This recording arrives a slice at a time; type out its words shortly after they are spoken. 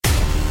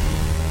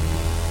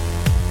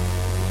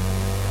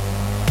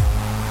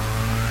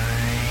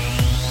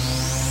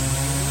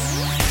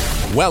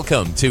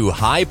Welcome to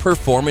High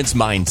Performance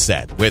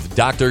Mindset with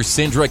Dr.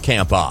 Cindra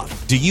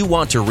Kamphoff. Do you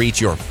want to reach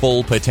your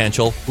full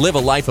potential? Live a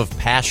life of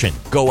passion.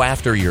 Go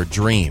after your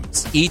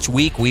dreams. Each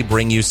week we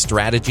bring you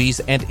strategies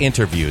and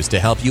interviews to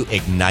help you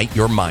ignite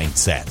your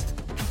mindset.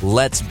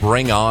 Let's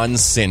bring on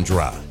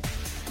Cindra.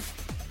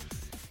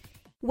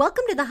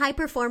 Welcome to the High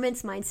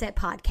Performance Mindset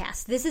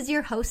Podcast. This is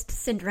your host,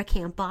 Cindra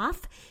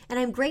Kamphoff, and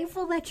I'm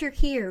grateful that you're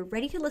here,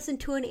 ready to listen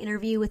to an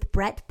interview with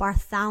Brett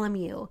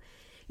Bartholomew.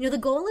 You know, the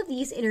goal of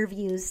these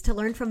interviews is to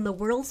learn from the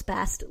world's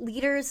best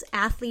leaders,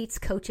 athletes,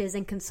 coaches,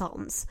 and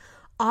consultants,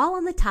 all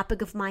on the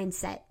topic of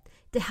mindset,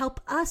 to help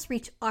us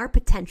reach our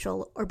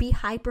potential or be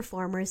high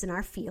performers in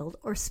our field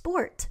or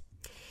sport.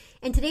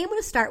 And today I'm going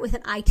to start with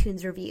an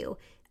iTunes review.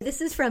 This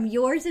is from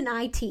Yours in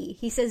IT.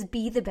 He says,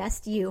 "Be the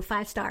best you,"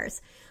 5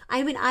 stars.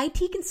 I'm an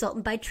IT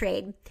consultant by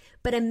trade,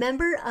 but a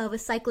member of a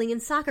cycling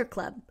and soccer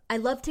club. I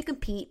love to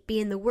compete, be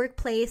in the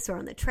workplace or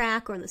on the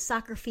track or on the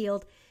soccer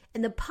field.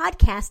 And the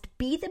podcast,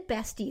 Be the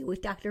Best You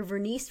with Dr.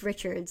 Vernice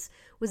Richards,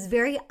 was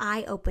very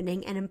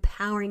eye-opening and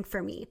empowering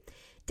for me.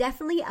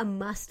 Definitely a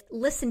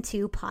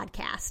must-listen-to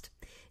podcast.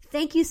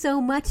 Thank you so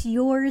much,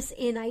 Yours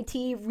in IT.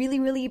 Really,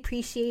 really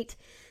appreciate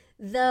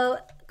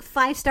the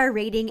 5-star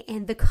rating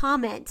and the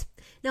comment.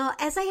 Now,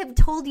 as I have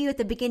told you at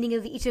the beginning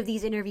of each of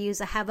these interviews,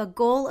 I have a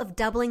goal of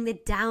doubling the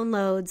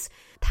downloads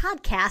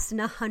podcast in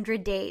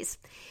 100 days.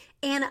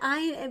 And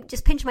I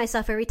just pinch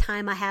myself every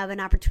time I have an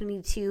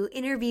opportunity to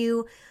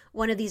interview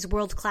one of these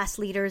world-class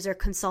leaders or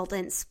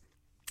consultants.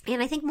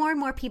 And I think more and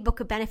more people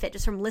could benefit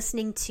just from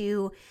listening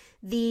to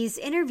these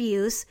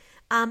interviews.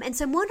 And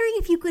so I'm wondering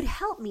if you could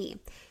help me.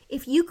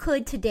 If you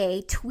could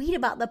today tweet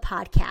about the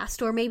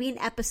podcast or maybe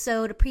a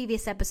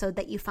previous episode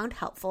that you found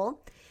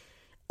helpful.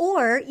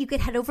 Or you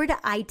could head over to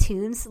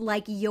iTunes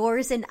like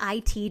Yours in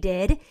IT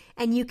did,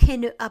 and you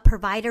can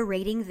provide a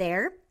rating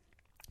there.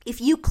 If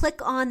you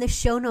click on the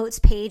show notes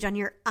page on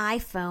your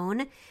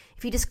iPhone,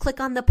 if you just click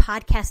on the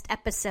podcast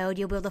episode,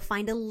 you'll be able to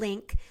find a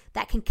link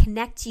that can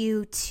connect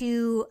you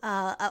to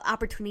an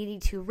opportunity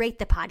to rate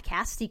the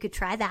podcast. So you could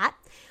try that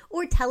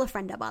or tell a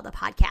friend about the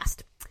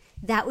podcast.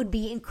 That would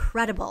be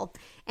incredible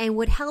and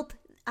would help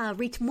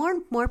reach more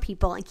and more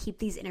people and keep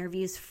these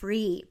interviews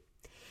free.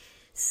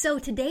 So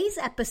today's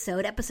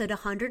episode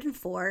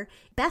 104,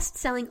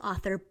 best-selling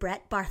author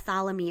Brett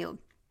Bartholomew.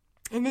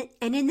 And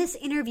in this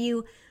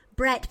interview,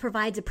 Brett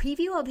provides a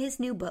preview of his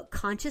new book,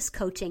 Conscious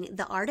Coaching,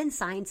 The Art and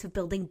Science of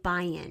Building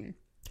Buy-In,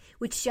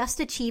 which just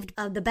achieved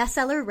the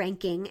bestseller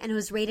ranking and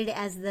was rated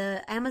as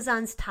the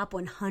Amazon's top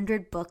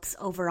 100 books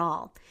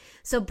overall.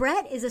 So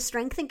Brett is a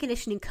strength and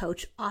conditioning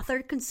coach,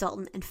 author,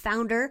 consultant, and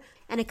founder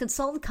and a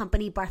consultant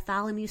company,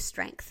 Bartholomew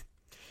Strength.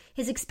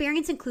 His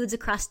experience includes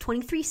across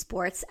 23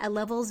 sports at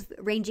levels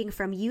ranging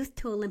from youth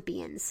to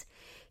Olympians.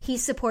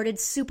 He's supported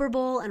Super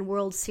Bowl and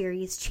World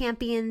Series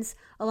champions,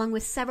 along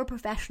with several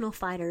professional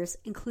fighters,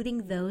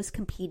 including those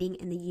competing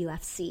in the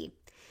UFC.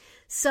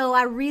 So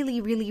I really,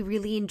 really,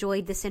 really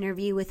enjoyed this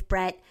interview with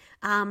Brett.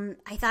 I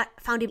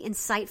found him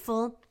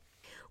insightful.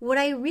 What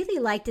I really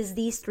liked is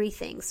these 3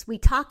 things. We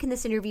talk in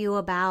this interview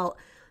about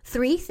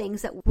 3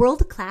 things that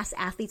world-class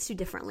athletes do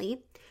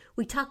differently.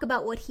 We talk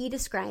about what he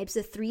describes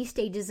the 3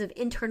 stages of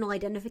internal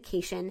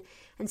identification,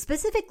 and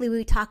specifically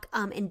we talk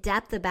in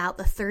depth about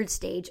the 3rd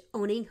stage,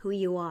 owning who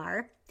you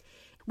are.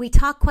 We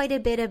talk quite a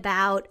bit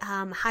about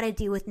how to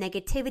deal with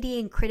negativity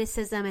and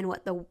criticism and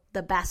what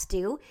the best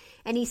do.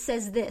 And he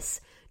says this,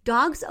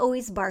 dogs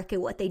always bark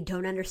at what they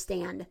don't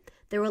understand.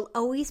 There will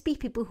always be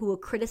people who will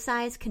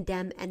criticize,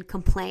 condemn, and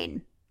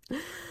complain.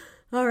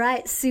 All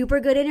right, super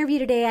good interview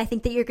today. I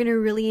think that you're going to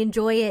really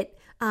enjoy it.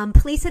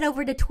 Please head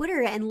over to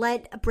Twitter and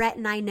let Brett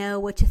and I know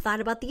what you thought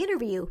about the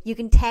interview. You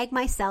can tag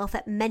myself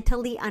at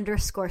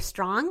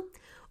mentally_strong,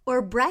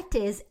 or Brett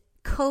is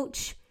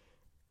coach_Brett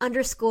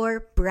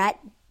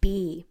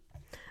B.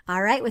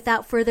 All right,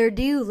 without further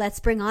ado,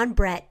 let's bring on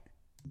Brett.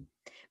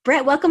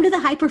 Brett, welcome to the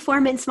High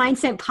Performance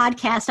Mindset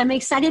Podcast. I'm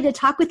excited to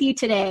talk with you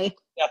today.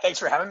 Yeah, thanks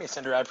for having me,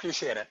 Cindra. I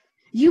appreciate it.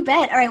 You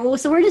bet. All right, well,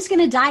 so we're just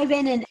going to dive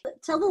in and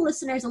tell the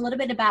listeners a little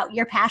bit about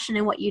your passion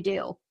and what you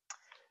do.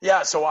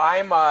 Yeah, so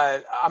I'm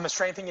a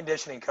strength and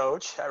conditioning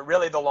coach.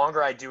 Really, the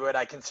longer I do it,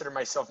 I consider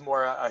myself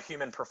more a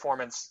human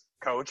performance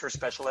coach or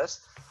specialist.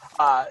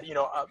 Part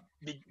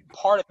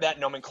of that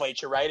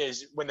nomenclature, right,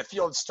 is when the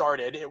field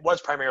started, it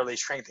was primarily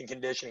strength and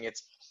conditioning.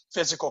 It's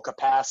physical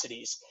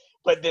capacities.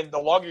 But then the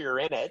longer you're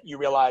in it, you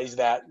realize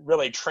that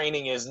really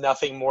training is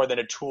nothing more than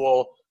a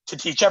tool to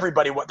teach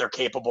everybody what they're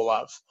capable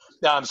of.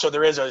 So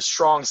there is a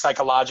strong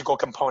psychological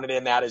component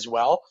in that as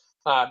well.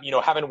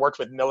 Having worked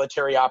with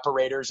military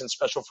operators and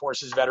special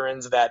forces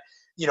veterans that,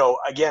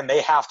 again,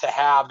 they have to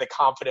have the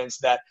confidence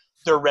that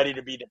they're ready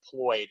to be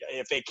deployed.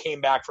 If they came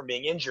back from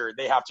being injured,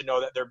 they have to know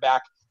that they're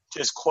back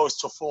to as close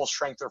to full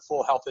strength or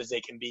full health as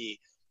they can be.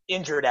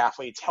 Injured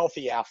athletes,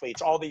 healthy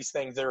athletes, all these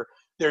things,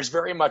 there's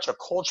very much a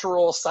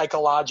cultural,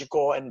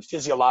 psychological, and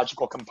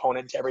physiological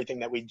component to everything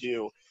that we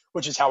do,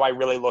 which is how I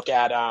really look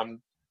at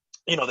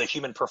the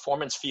human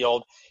performance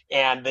field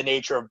and the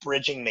nature of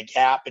bridging the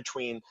gap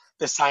between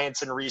the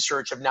science and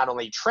research of not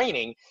only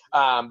training,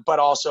 but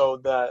also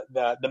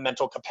the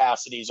mental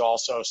capacities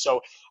also.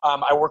 So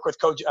I work with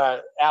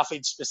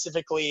athletes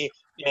specifically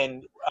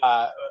in,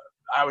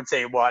 I would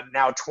say,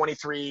 now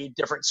 23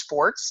 different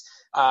sports.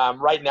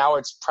 Right now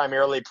it's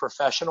primarily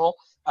professional,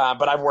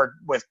 but I've worked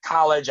with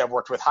college, I've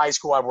worked with high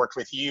school, I've worked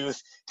with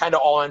youth, kind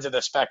of all ends of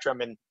the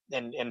spectrum,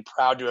 and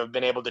proud to have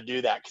been able to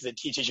do that because it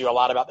teaches you a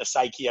lot about the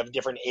psyche of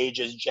different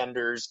ages,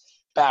 genders,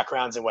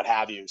 backgrounds, and what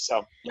have you.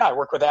 So yeah, I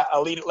work with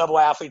elite level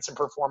athletes and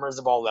performers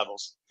of all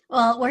levels.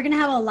 Well, we're going to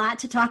have a lot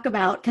to talk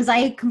about because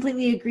I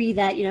completely agree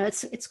that,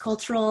 it's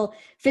cultural,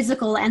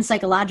 physical, and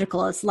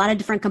psychological. It's a lot of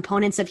different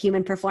components of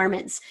human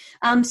performance.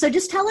 So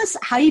just tell us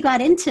how you got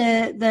into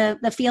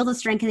the field of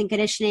strength and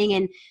conditioning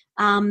and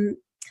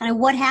kind of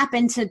what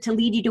happened to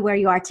lead you to where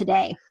you are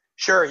today.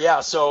 Sure. Yeah.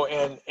 So,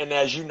 and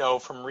as you know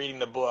from reading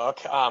the book,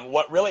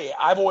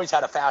 I've always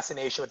had a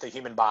fascination with the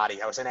human body.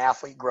 I was an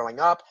athlete growing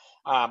up.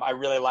 I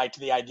really liked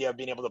the idea of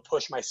being able to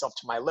push myself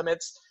to my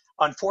limits.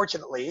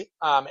 Unfortunately,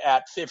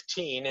 at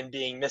 15 and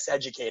being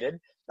miseducated,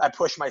 I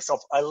pushed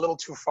myself a little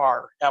too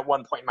far at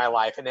one point in my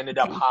life and ended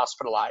up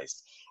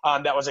hospitalized.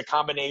 That was a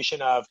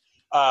combination of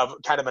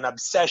kind of an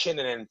obsession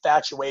and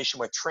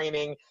infatuation with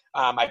training.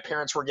 My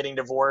parents were getting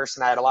divorced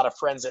and I had a lot of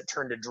friends that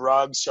turned to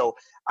drugs. So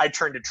I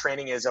turned to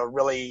training as a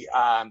really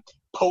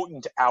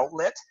potent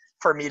outlet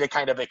for me to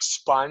kind of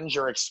expunge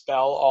or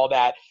expel all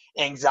that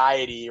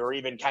anxiety or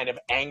even kind of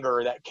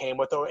anger that came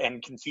with it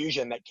and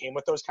confusion that came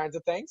with those kinds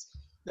of things.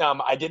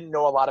 I didn't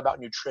know a lot about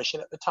nutrition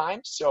at the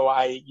time. So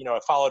I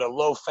followed a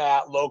low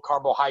fat, low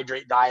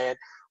carbohydrate diet,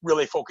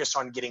 really focused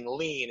on getting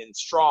lean and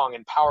strong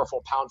and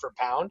powerful pound for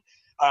pound.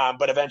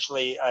 But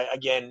eventually,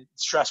 again,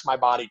 stressed my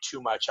body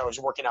too much. I was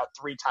working out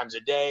 3 times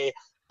a day,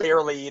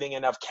 barely eating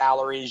enough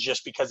calories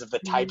just because of the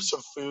types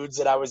of foods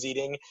that I was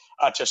eating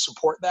to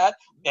support that,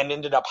 and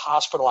ended up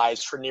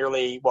hospitalized for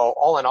nearly,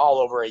 all in all,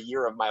 over a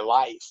year of my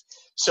life.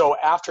 So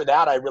after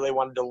that, I really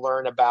wanted to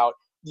learn about,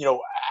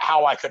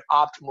 how I could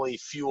optimally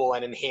fuel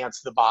and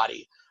enhance the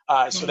body.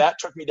 So that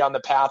took me down the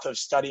path of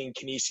studying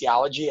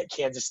kinesiology at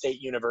Kansas State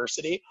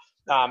University.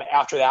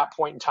 After that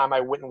point in time, I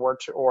went and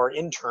worked or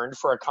interned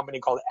for a company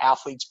called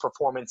Athletes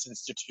Performance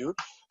Institute.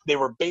 They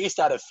were based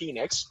out of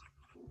Phoenix.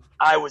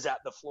 I was at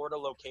the Florida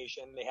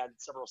location. They had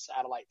several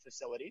satellite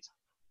facilities.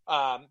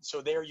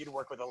 So there you'd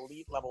work with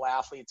elite level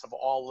athletes of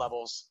all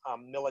levels,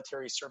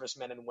 military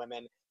servicemen and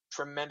women,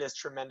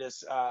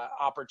 tremendous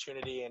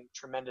opportunity and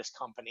tremendous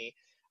company.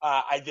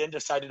 I then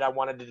decided I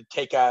wanted to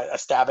take a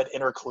stab at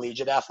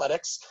intercollegiate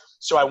athletics.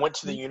 So I went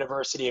to the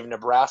University of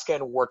Nebraska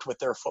and worked with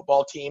their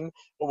football team,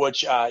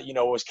 which,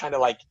 was kind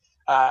of like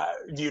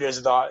viewed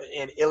as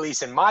at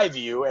least in my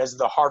view, as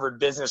the Harvard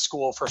Business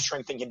School for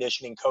strength and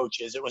conditioning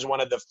coaches. It was one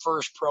of the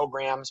first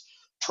programs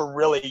to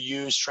really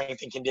use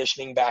strength and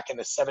conditioning back in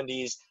the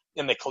 70s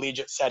in the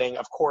collegiate setting.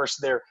 Of course,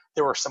 there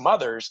were some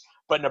others,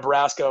 but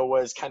Nebraska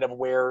was kind of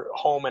where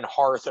home and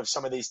hearth of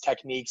some of these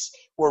techniques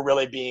were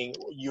really being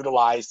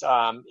utilized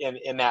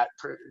in that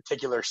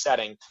particular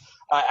setting.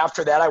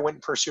 After that, I went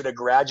and pursued a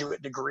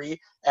graduate degree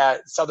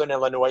at Southern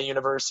Illinois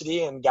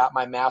University and got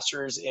my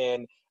master's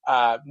in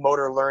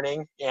motor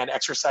learning and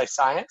exercise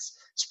science.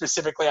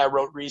 Specifically, I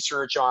wrote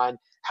research on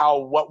how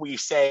what we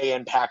say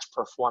impacts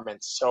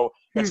performance. So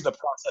it's the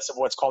process of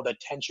what's called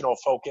attentional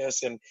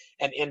focus and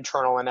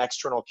internal and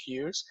external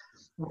cues.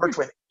 Worked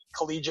with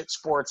collegiate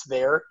sports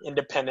there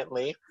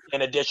independently,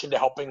 in addition to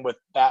helping with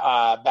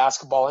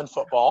basketball and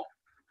football.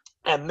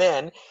 And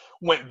then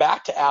went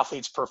back to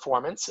Athletes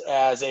Performance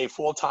as a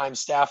full-time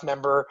staff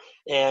member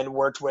and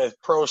worked with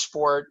pro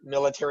sport,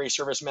 military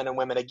servicemen and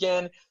women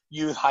again,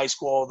 youth, high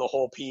school, the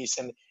whole piece,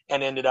 and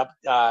ended up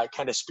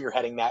kind of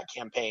spearheading that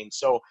campaign.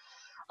 So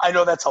I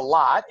know that's a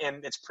lot,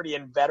 and it's pretty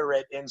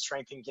inveterate in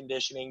strength and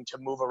conditioning to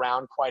move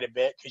around quite a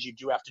bit because you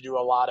do have to do a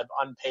lot of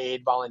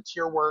unpaid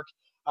volunteer work.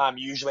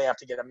 You usually have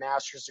to get a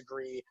master's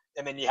degree,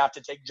 and then you have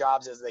to take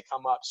jobs as they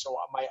come up. So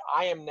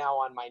I am now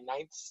on my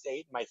 9th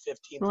state, my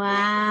 15th.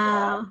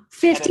 Wow.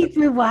 15th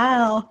move.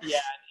 Wow. Yeah.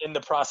 In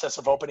the process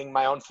of opening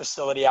my own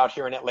facility out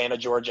here in Atlanta,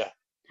 Georgia.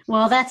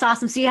 Well, that's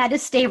awesome. So you had to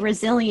stay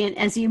resilient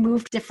as you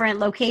moved different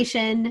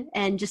location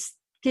and just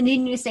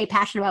continue to stay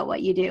passionate about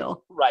what you do.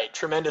 Right.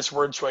 Tremendous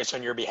word choice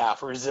on your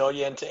behalf.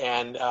 Resilient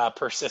and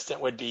persistent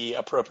would be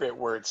appropriate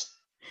words.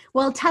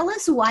 Well, tell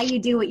us why you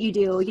do what you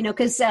do,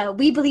 because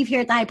we believe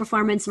here at the High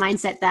Performance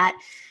Mindset that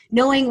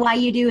knowing why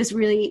you do is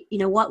really,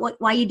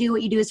 why you do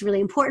what you do is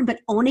really important,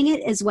 but owning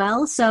it as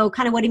well. So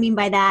kind of what I mean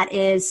by that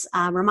is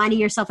reminding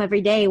yourself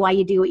every day why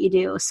you do what you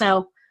do.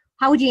 So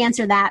how would you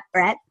answer that,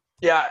 Brett?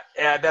 Yeah,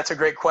 that's a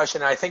great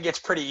question. I think it's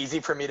pretty easy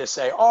for me to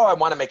say, I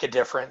want to make a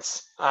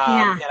difference. And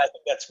I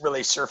think that's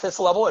really surface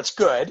level. It's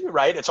good,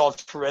 right? It's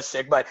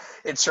altruistic, but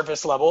it's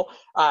surface level.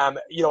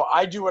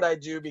 I do what I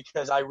do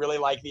because I really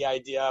like the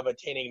idea of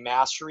attaining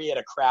mastery at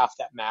a craft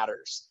that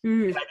matters.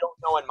 And I don't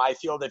know in my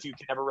field if you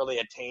can ever really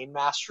attain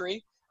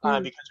mastery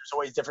because there's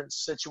always different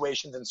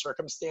situations and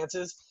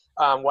circumstances.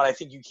 What I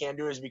think you can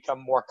do is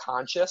become more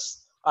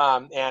conscious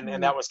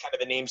And that was kind of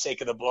the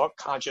namesake of the book,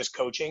 Conscious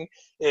Coaching,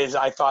 is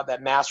I thought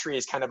that mastery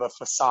is kind of a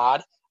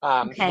facade.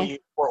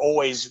 We're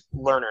always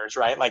learners,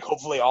 right? Like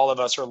hopefully all of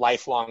us are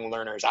lifelong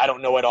learners. I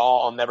don't know it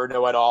all. I'll never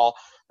know it all.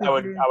 I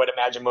would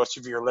imagine most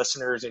of your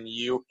listeners, and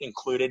you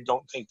included,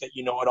 don't think that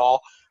you know it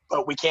all,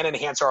 but we can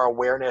enhance our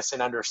awareness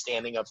and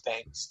understanding of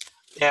things.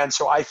 And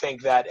so I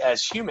think that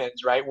as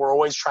humans, right, we're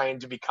always trying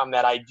to become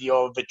that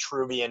ideal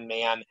Vitruvian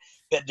man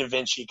that Da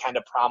Vinci kind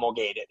of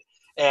promulgated.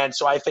 And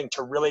so I think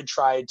to really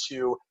try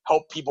to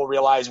help people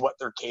realize what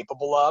they're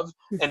capable of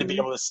and to be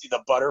able to see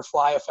the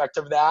butterfly effect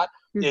of that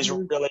is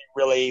really,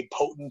 really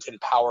potent and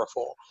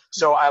powerful.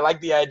 So I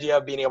like the idea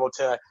of being able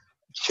to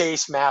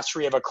chase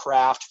mastery of a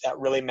craft that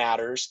really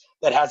matters,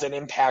 that has an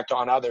impact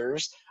on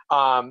others,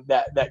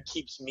 that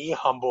keeps me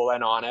humble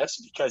and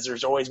honest, because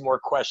there's always more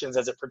questions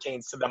as it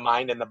pertains to the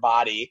mind and the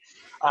body.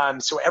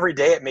 So every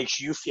day it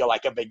makes you feel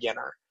like a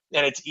beginner.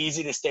 And it's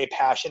easy to stay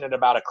passionate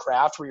about a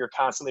craft where you're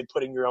constantly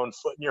putting your own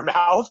foot in your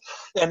mouth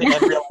and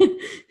realizing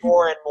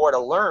more and more to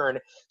learn.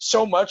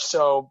 So much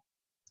so,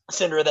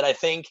 Cindra, that I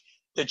think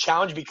the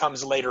challenge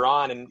becomes later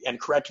on,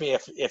 and correct me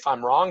if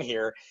I'm wrong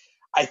here,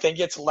 I think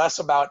it's less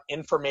about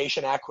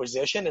information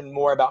acquisition and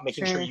more about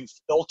making sure you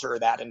filter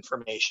that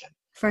information.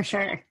 For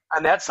sure.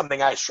 And that's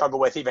something I struggle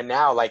with even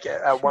now. Like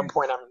at one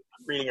point I'm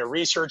reading a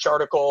research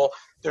article,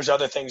 there's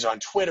other things on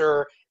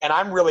Twitter, and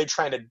I'm really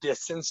trying to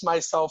distance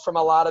myself from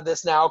a lot of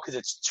this now because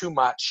it's too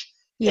much.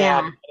 Yeah.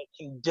 And it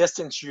can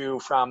distance you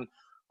from,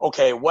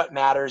 okay, what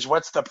matters?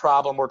 What's the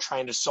problem we're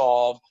trying to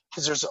solve?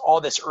 Because there's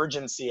all this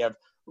urgency of,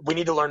 we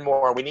need to learn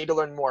more. We need to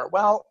learn more.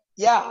 Well,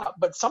 yeah,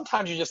 but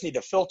sometimes you just need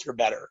to filter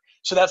better.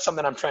 So that's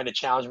something I'm trying to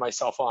challenge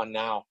myself on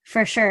now.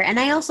 For sure. And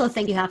I also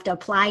think you have to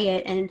apply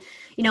it. And,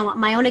 you know,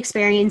 my own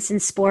experience in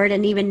sport,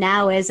 and even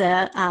now as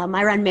I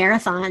run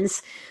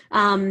marathons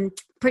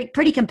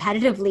pretty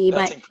competitively.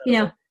 That's but, incredible. You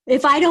know,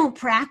 if I don't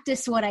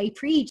practice what I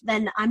preach,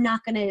 then I'm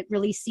not going to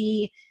really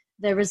see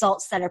the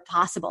results that are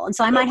possible. And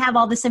so I might have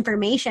all this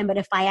information, but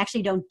if I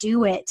actually don't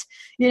do it,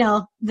 you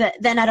know,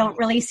 then I don't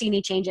really see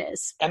any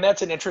changes. And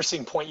that's an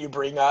interesting point you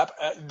bring up.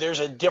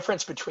 There's a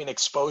difference between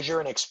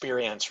exposure and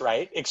experience,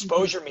 right?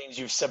 Exposure means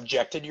you've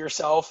subjected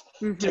yourself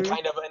to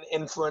kind of an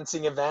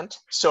influencing event.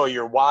 So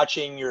you're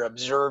watching, you're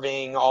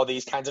observing all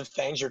these kinds of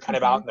things. You're kind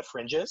of out in the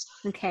fringes.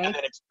 Okay. And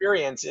then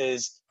experience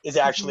is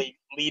actually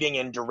leading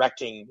and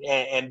directing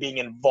and being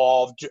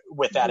involved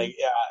with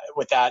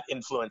that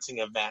influencing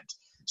event.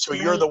 So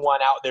you're the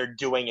one out there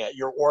doing it.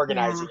 You're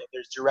organizing it.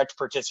 There's direct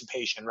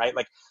participation, right?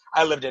 Like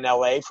I lived in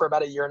LA for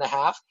about a year and a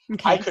half.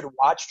 Okay. I could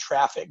watch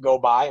traffic go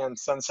by on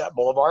Sunset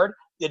Boulevard.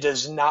 It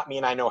does not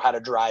mean I know how to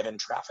drive in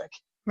traffic,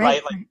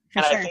 right? Like,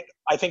 and sure.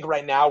 I think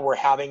right now we're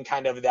having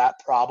kind of that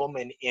problem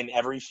in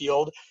every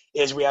field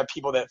is we have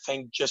people that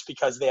think just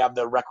because they have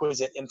the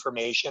requisite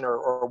information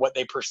or what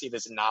they perceive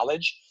as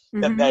knowledge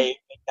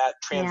that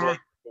translates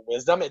to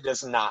wisdom. It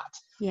does not.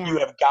 Yeah. You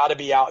have got to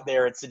be out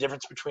there. It's the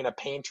difference between a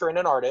painter and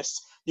an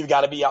artist. You've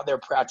got to be out there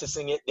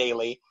practicing it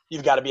daily.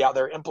 You've got to be out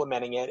there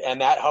implementing it. And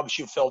that helps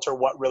you filter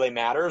what really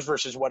matters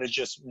versus what is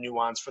just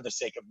nuance for the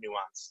sake of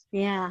nuance.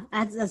 Yeah,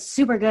 that's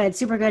super good.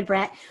 Super good,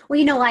 Brett. Well,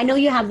 you know, I know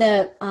you have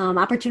the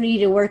opportunity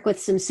to work with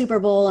some Super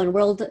Bowl and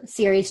World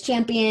Series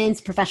champions,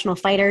 professional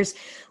fighters.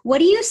 What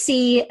do you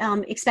see,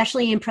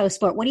 especially in pro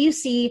sport, what do you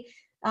see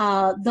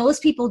those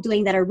people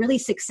doing that are really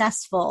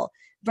successful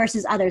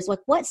versus others? Like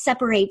what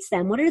separates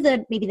them? What are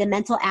maybe the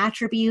mental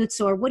attributes,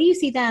 or what do you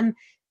see them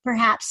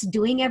perhaps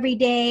doing every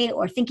day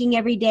or thinking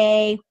every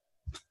day?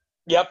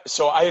 Yep.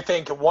 So I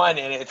think one,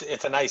 and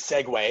it's a nice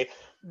segue,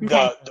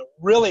 the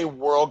really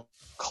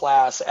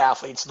world-class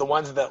athletes, the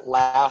ones that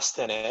last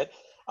in it,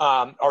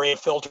 are able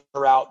to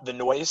filter out the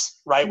noise,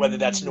 right? Whether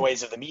that's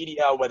noise of the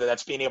media, whether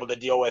that's being able to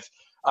deal with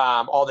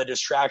all the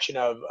distraction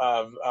of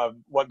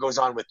what goes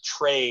on with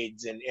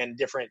trades and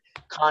different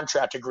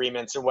contract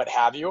agreements and what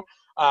have you.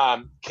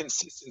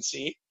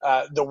 Consistency.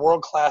 The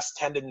world class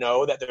tend to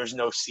know that there's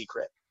no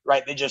secret,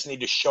 right? They just need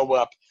to show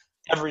up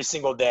every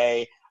single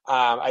day.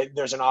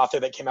 There's an author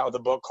that came out with a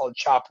book called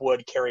Chop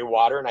Wood, Carry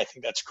Water, and I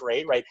think that's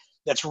great, right?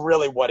 That's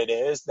really what it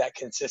is, that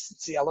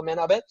consistency element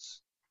of it.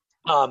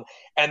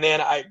 And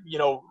then I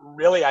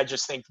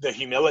just think the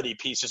humility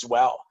piece as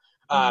well.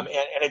 And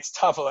it's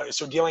tough.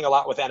 So dealing a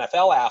lot with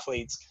NFL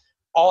athletes,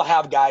 all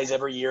have guys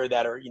every year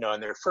that are,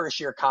 in their first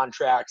year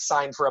contract,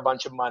 signed for a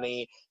bunch of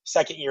money,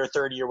 second year,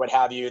 third year, what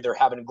have you. They're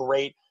having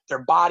great,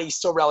 their body's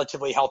still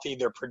relatively healthy.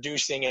 They're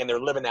producing and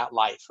they're living that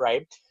life,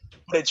 right?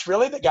 But it's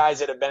really the guys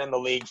that have been in the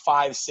league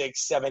 5,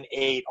 6, 7,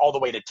 8, all the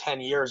way to 10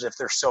 years if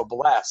they're so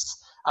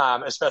blessed,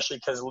 especially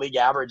because league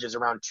average is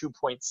around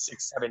 2.67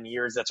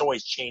 years. That's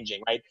always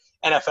changing, right?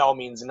 NFL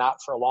means not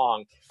for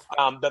long.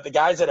 But the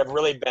guys that have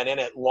really been in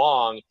it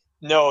long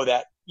know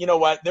that, you know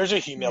what, there's a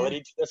humility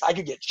to this. I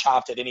could get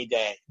chopped at any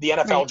day. The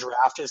NFL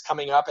draft is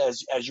coming up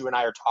as you and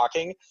I are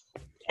talking.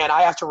 And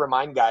I have to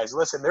remind guys,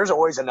 listen, there's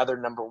always another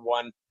number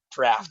one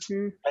draft.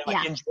 Right?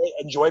 Like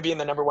enjoy being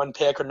the number one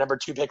pick or number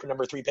two pick or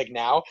number three pick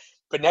now.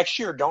 But next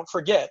year, don't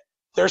forget,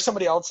 there's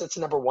somebody else that's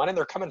number one and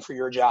they're coming for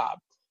your job.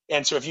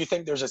 And so if you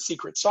think there's a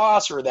secret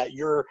sauce or that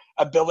your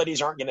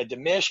abilities aren't going to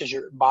diminish as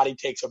your body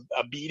takes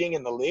a beating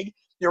in the league,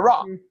 you're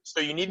wrong. So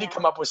you need to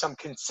come up with some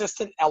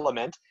consistent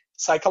element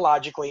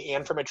psychologically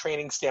and from a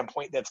training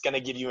standpoint that's going to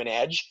give you an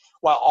edge,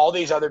 while all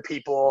these other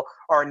people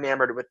are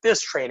enamored with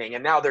this training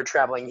and now they're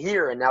traveling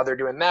here and now they're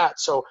doing that.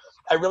 So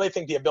I really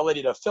think the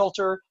ability to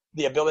filter,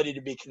 the ability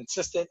to be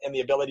consistent, and the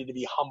ability to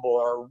be humble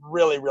are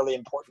really, really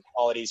important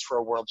qualities for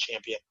a world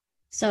champion.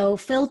 So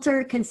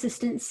filter,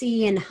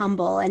 consistency, and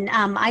humble. And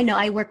I know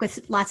I work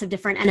with lots of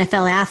different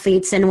NFL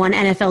athletes and one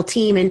NFL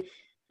team, and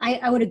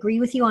I would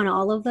agree with you on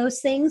all of those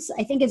things.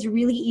 I think it's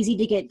really easy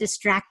to get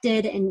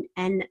distracted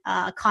and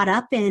caught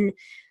up in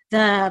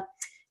the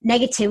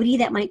negativity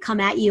that might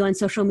come at you on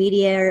social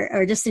media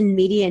or just in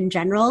media in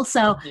general.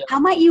 So how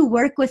might you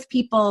work with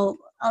people?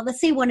 Let's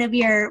say one of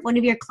your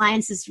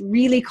clients is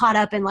really caught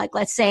up in, like,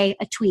 let's say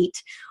a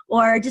tweet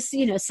or just,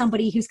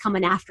 somebody who's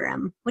coming after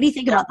him. What do you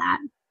think about that?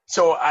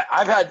 So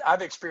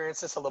I've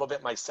experienced this a little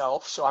bit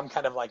myself. So I'm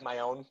kind of like my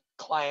own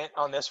client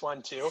on this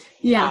one too.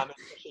 Yeah.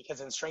 Because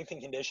in strength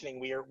and conditioning,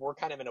 we're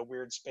kind of in a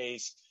weird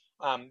space.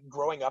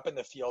 Growing up in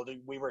the field,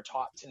 we were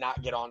taught to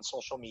not get on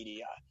social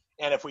media.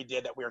 And if we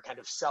did, that we were kind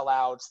of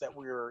sellouts, that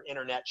we were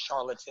internet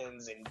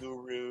charlatans and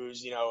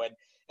gurus,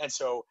 and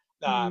so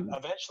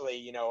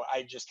eventually,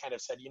 I just kind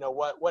of said,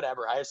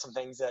 whatever. I have some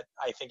things that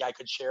I think I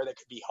could share that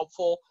could be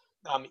helpful.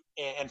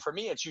 And for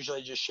me, it's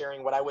usually just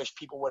sharing what I wish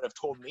people would have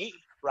told me,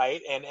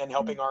 right? And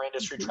helping our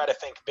industry try to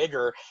think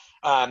bigger,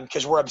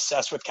 because we're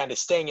obsessed with kind of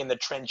staying in the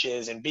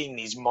trenches and being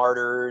these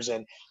martyrs,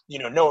 and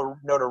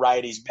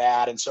notoriety is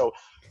bad. And so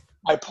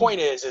my point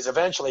is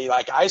eventually,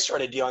 like, I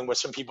started dealing with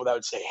some people that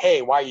would say,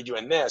 hey, why are you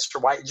doing this? Or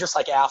why, just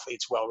like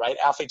athletes will, right?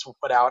 Athletes will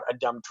put out a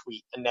dumb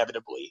tweet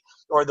inevitably,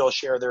 or they'll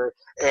share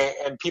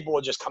and people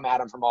will just come at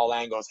them from all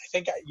angles. I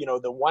think,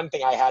 the one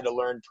thing I had to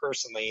learn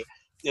personally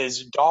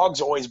is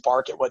dogs always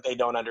bark at what they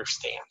don't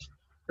understand,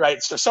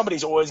 right? So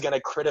somebody's always going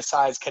to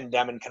criticize,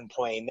 condemn, and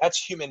complain. That's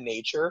human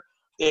nature.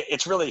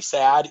 It's really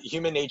sad.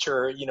 Human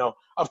nature,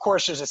 of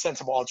course, there's a sense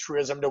of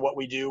altruism to what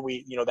we do.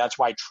 That's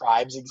why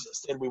tribes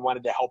existed. We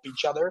wanted to help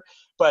each other.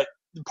 But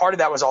part of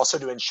that was also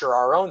to ensure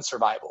our own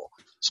survival.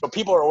 So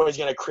people are always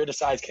going to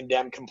criticize,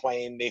 condemn,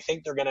 complain. They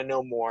think they're going to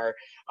know more.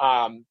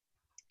 And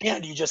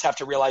you just have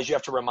to realize, you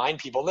have to remind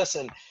people,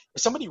 listen,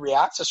 if somebody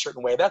reacts a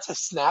certain way, that's a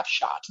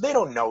snapshot. They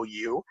don't know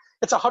you.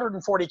 It's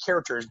 140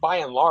 characters. By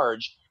and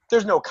large,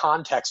 there's no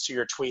context to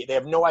your tweet. They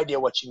have no idea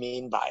what you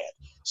mean by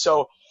it.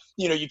 So,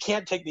 you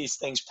can't take these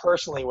things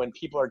personally when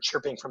people are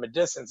chirping from a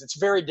distance. It's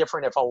very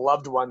different if a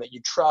loved one that you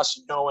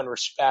trust, know, and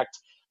respect,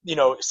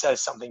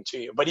 says something to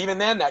you. But even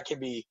then, that can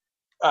be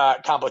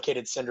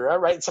complicated, Cindra,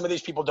 right? Some of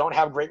these people don't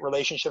have great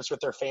relationships with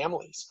their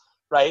families,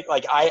 right?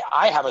 Like I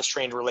have a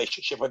strained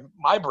relationship with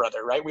my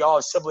brother, right? We all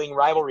have sibling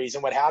rivalries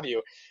and what have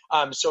you.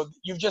 So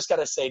you've just got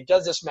to say,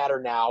 does this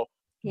matter now?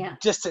 Yeah.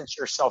 Distance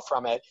yourself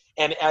from it.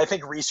 And I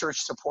think research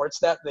supports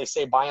that. They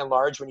say, by and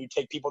large, when you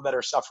take people that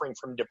are suffering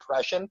from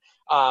depression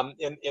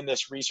in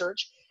this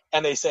research,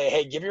 and they say,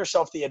 hey, give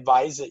yourself the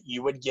advice that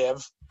you would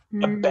give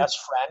a best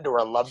friend or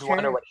a loved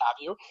one or what have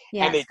you.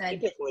 Yeah, and they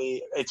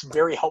typically, it's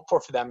very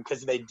helpful for them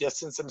because they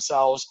distance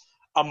themselves.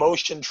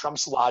 Emotion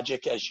trumps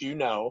logic, as you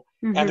know,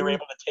 and they're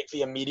able to take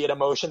the immediate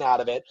emotion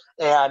out of it,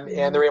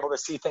 and they're able to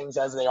see things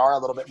as they are a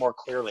little bit more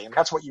clearly. And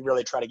that's what you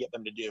really try to get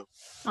them to do.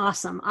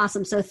 Awesome.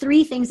 So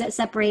 3 things that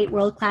separate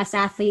world-class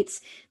athletes: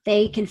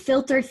 they can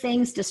filter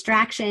things,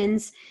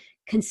 distractions,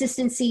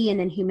 consistency, and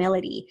then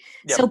humility.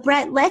 Yep. So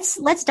Brett,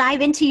 let's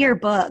dive into your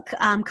book,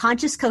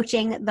 Conscious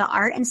Coaching: The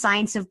Art and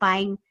Science of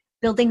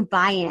Building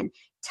Buy-in.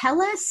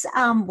 Tell us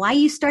why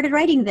you started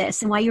writing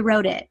this and why you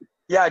wrote it.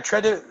 Yeah, I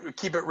try to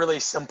keep it really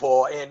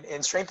simple.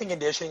 In strength and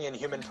conditioning and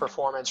human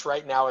performance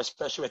right now,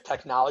 especially with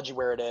technology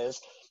where it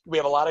is, we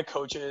have a lot of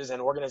coaches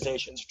and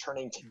organizations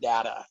turning to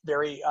data.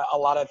 A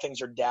lot of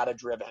things are data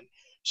driven.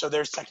 So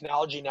there's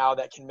technology now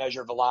that can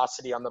measure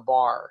velocity on the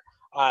bar,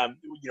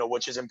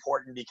 which is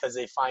important because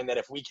they find that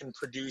if we can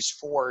produce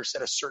force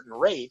at a certain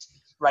rate,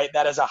 right,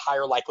 that has a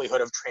higher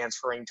likelihood of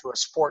transferring to a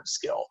sports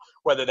skill,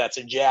 whether that's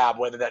a jab,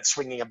 whether that's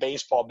swinging a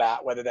baseball bat,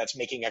 whether that's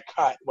making a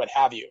cut, what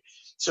have you.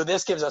 So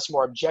this gives us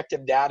more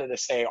objective data to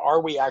say,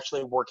 are we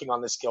actually working on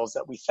the skills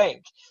that we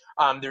think?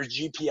 There's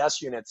GPS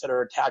units that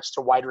are attached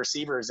to wide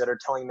receivers that are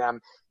telling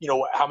them,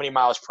 how many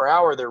miles per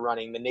hour they're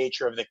running, the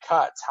nature of the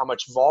cuts, how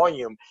much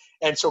volume.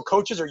 And so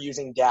coaches are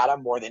using data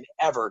more than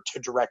ever to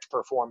direct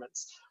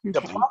performance. Okay.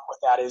 The problem with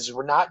that is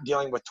we're not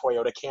dealing with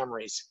Toyota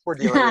Camrys. We're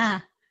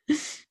dealing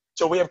with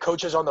So we have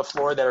coaches on the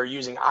floor that are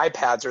using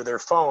iPads or their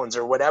phones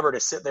or whatever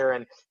to sit there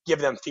and give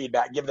them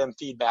feedback,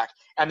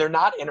 and they're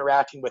not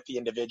interacting with the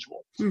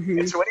individual.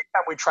 And so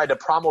anytime we try to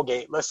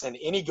promulgate, listen,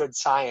 any good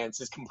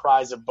science is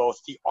comprised of both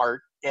the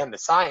art and the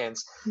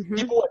science,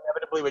 people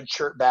inevitably would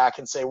chirp back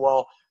and say,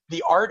 well,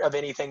 the art of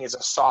anything is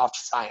a soft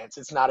science.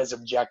 It's not as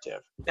objective.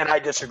 And I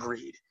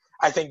disagreed.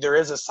 I think there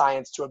is a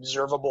science to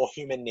observable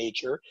human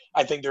nature.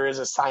 I think there is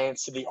a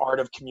science to the art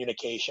of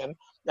communication.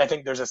 I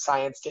think there's a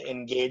science to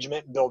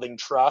engagement, building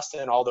trust,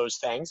 and all those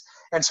things.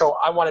 And so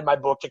I wanted my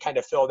book to kind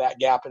of fill that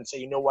gap and say,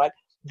 you know what?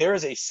 there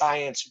is a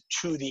science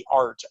to the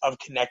art of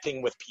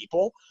connecting with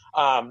people,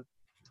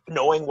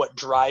 knowing what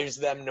drives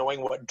them,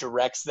 knowing what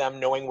directs them,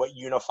 knowing what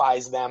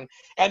unifies them,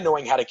 and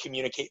knowing how to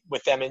communicate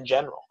with them in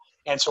general.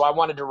 And so I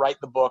wanted to write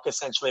the book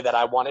essentially that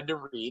I wanted to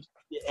read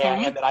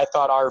and that I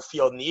thought our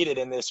field needed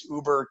in this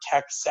uber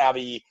tech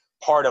savvy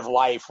part of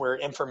life where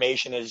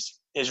information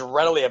is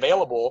readily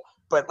available.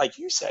 But like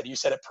you said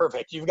it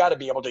perfect. You've got to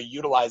be able to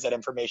utilize that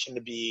information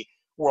to be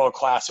world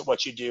class at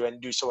what you do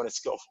and do so in a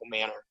skillful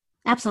manner.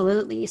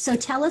 Absolutely. So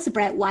tell us,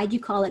 Brett, why do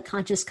you call it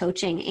conscious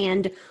coaching,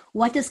 and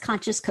what does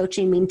conscious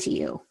coaching mean to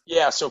you?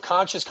 Yeah, so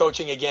conscious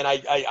coaching, again,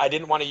 I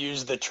didn't want to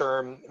use the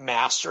term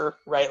master,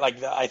 right?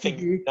 Like I think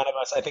none of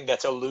us, I think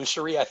that's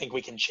illusory. I think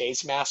we can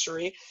chase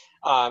mastery,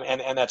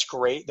 and that's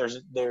great.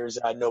 There's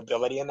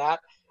nobility in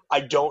that. I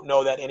don't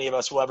know that any of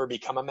us will ever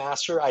become a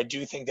master. I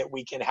do think that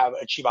we can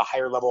achieve a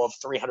higher level of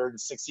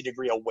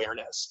 360-degree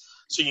awareness.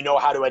 So you know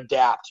how to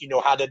adapt, you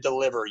know how to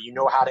deliver, you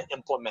know how to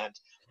implement.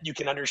 You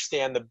can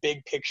understand the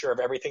big picture of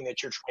everything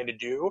that you're trying to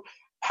do,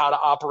 how to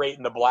operate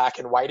in the black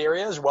and white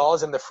area as well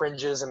as in the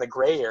fringes and the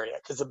gray area.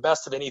 Because the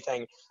best of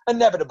anything,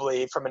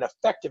 inevitably, from an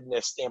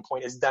effectiveness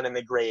standpoint, is done in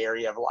the gray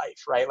area of life,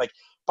 right? Like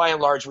by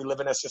and large, we live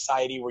in a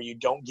society where you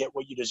don't get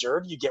what you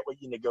deserve, you get what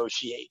you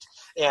negotiate.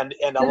 And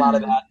a lot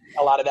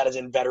of that is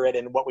inveterate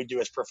in what we do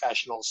as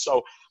professionals.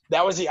 So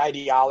that was the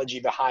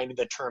ideology behind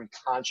the term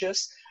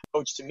conscious.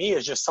 Coach to me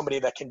is just somebody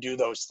that can do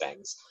those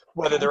things,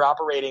 whether they're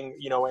operating,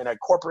 in a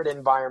corporate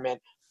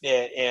environment,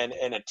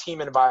 in a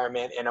team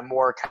environment, in a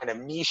more kind of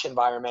niche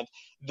environment.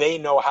 They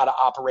know how to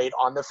operate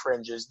on the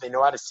fringes. They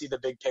know how to see the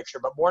big picture,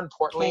 but more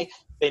importantly,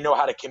 they know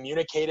how to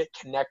communicate it,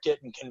 connect it,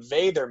 and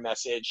convey their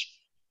message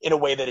in a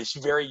way that is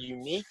very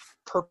unique,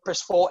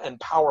 purposeful, and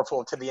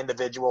powerful to the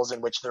individuals in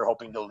which they're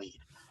hoping to lead.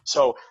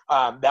 So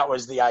that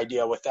was the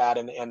idea with that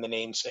and the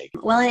namesake.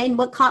 Well, and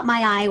what caught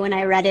my eye when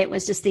I read it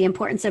was just the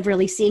importance of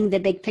really seeing the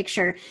big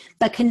picture,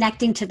 but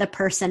connecting to the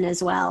person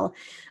as well.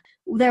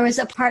 There was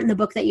a part in the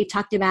book that you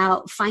talked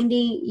about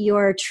finding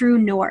your true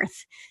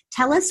north.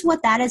 Tell us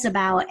what that is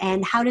about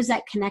and how does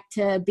that connect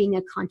to being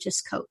a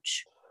conscious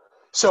coach?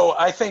 So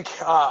I think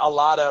a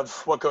lot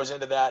of what goes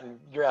into that, and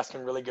you're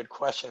asking really good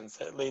questions,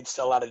 that leads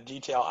to a lot of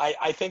detail.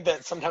 I think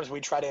that sometimes we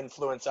try to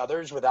influence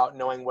others without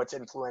knowing what's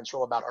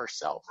influential about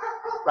ourselves,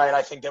 right?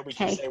 I think that we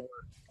can say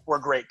we're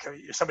great.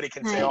 Somebody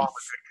can say, oh, I'm a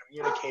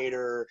good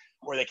communicator,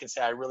 or they can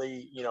say, I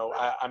really,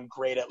 I'm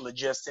great at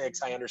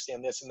logistics. I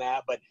understand this and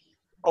that, but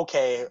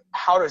okay,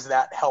 how does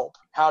that help?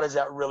 How does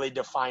that really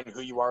define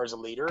who you are as a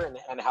leader,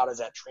 and how does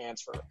that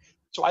transfer?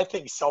 So I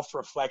think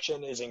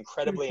self-reflection is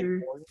incredibly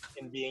important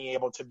in being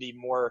able to be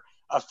more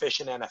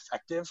efficient and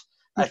effective.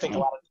 I think a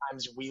lot of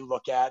times we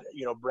look at,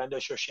 Brenda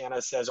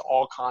Shoshana says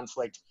all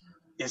conflict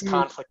is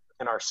conflict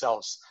in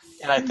ourselves.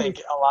 And I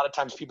think a lot of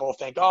times people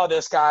think, oh,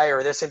 this guy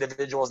or this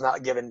individual is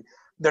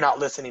they're not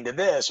listening to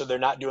this, or they're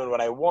not doing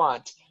what I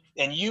want.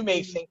 And you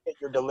may think that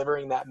you're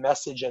delivering that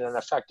message in an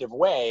effective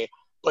way,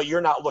 but you're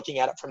not looking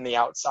at it from the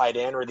outside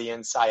in or the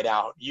inside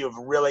out. You've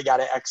really got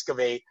to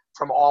excavate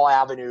from all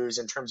avenues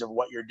in terms of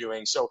what you're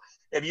doing. So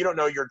if you don't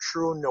know your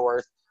true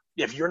north,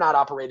 if you're not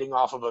operating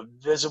off of a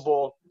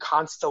visible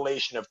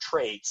constellation of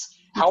traits,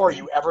 how are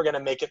you ever going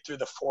to make it through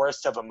the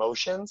forest of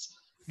emotions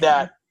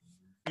that,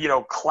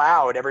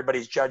 cloud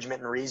everybody's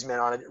judgment and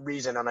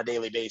reason on a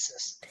daily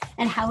basis?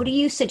 And how do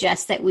you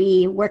suggest that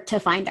we work to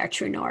find our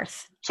true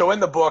north? So in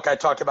the book, I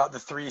talk about the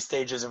 3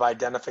 stages of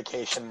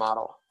identification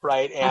model,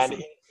 right? And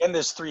awesome. In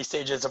this 3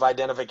 stages of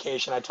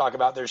identification, I talk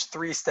about there's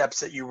 3 steps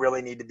that you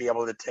really need to be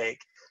able to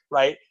take,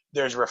 right?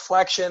 There's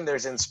reflection,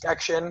 there's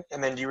inspection,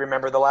 and then do you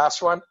remember the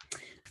last one?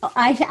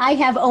 I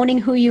have owning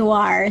who you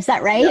are. Is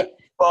that right? Yeah.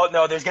 Well,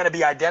 no, there's going to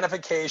be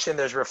identification,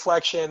 there's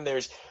reflection,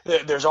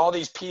 there's all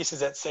these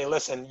pieces that say,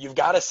 listen, you've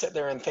got to sit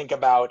there and think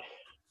about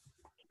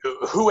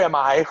who am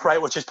I,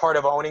 right? Which is part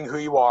of owning who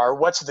you are.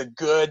 What's the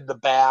good, the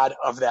bad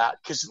of that?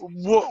 Because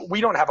we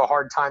don't have a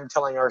hard time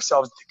telling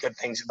ourselves the good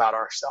things about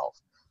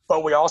ourselves,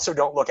 but we also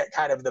don't look at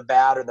kind of the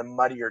bad or the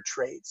muddier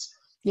traits.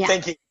 Yeah.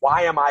 Thinking,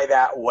 why am I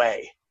that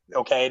way?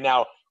 Okay,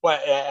 now,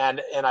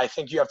 and I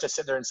think you have to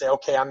sit there and say,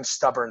 okay, I'm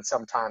stubborn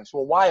sometimes.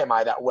 Well, why am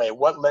I that way?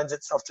 What lends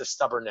itself to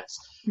stubbornness?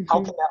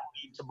 How can that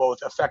lead to both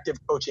effective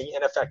coaching,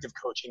 ineffective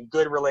coaching,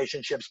 good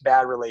relationships,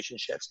 bad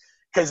relationships?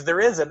 Because there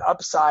is an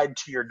upside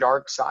to your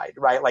dark side,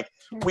 right? Like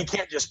we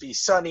can't just be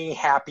sunny,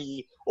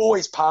 happy,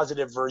 always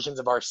positive versions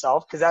of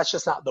ourselves, because that's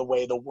just not the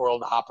way the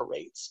world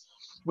operates.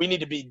 We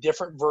need to be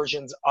different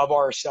versions of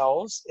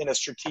ourselves in a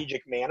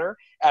strategic manner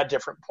at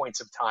different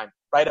points of time,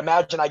 right?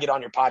 Imagine I get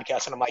on your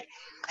podcast and I'm like,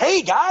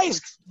 hey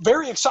guys,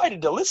 very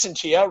excited to listen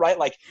to you, right?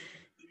 Like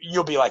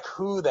you'll be like,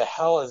 who the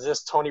hell is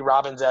this Tony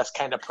Robbins-esque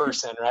kind of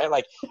person, right?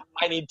 Like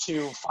I need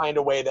to find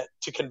a way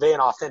to convey an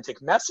authentic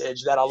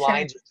message that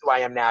aligns with who I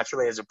am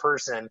naturally as a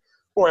person,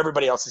 or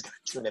everybody else is going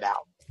to tune it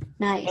out.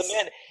 Nice. And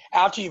then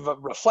after you've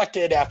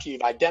reflected, after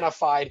you've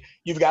identified,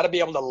 you've got to be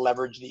able to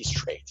leverage these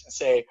traits and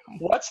say,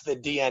 what's the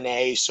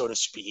DNA, so to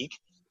speak,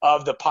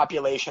 of the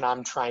population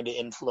I'm trying to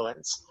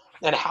influence?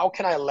 And how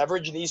can I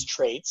leverage these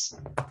traits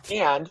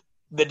and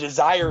the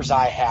desires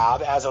I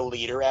have as a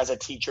leader, as a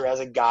teacher, as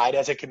a guide,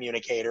 as a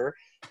communicator,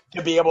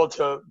 to be able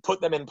to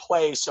put them in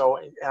play. So,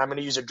 and I'm going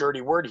to use a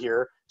dirty word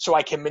here, so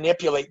I can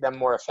manipulate them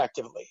more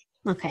effectively.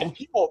 Okay. And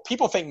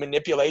people think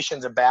manipulation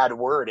is a bad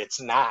word.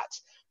 It's not.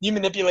 You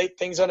manipulate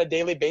things on a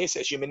daily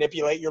basis. You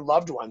manipulate your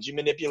loved ones. You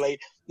manipulate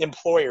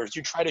employers.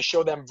 You try to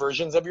show them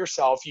versions of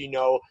yourself,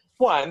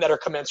 one, that are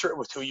commensurate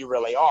with who you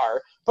really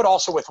are, but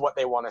also with what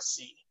they want to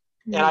see.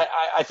 Mm-hmm. And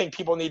I think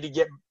people need to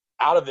get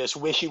out of this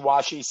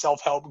wishy-washy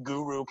self-help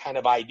guru kind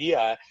of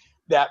idea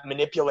that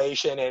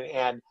manipulation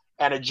and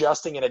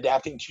adjusting and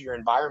adapting to your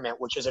environment,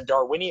 which is a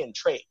Darwinian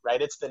trait,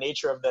 right? It's the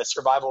nature of the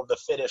survival of the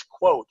fittest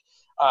quote,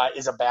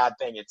 is a bad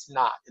thing. It's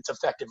not. It's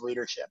effective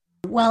leadership.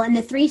 Well, in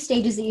the 3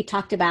 stages that you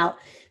talked about,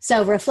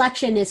 so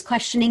reflection is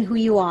questioning who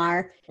you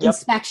are, yep.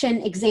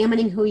 Inspection,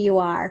 examining who you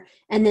are,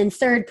 and then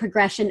 3rd,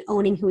 progression,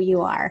 owning who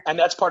you are. And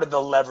that's part of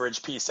the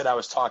leverage piece that I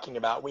was talking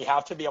about. We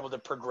have to be able to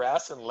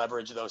progress and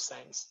leverage those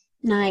things.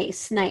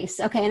 Nice.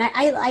 Okay. And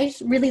I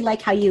really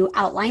like how you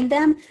outlined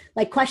them,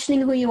 like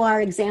questioning who you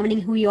are,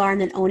 examining who you are,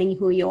 and then owning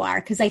who you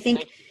are. Because I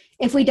think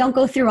if we don't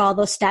go through all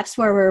those steps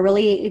where we're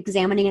really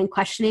examining and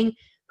questioning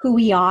who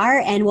we are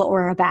and what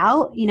we're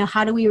about,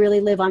 how do we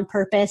really live on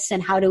purpose,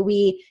 and how do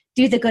we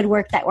do the good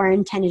work that we're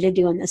intended to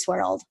do in this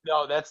world?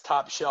 No, that's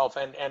top shelf.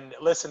 And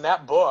listen,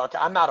 that book,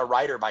 I'm not a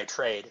writer by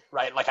trade,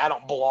 right? Like I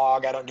don't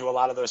blog, I don't do a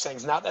lot of those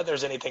things. Not that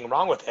there's anything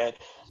wrong with it.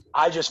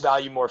 I just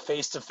value more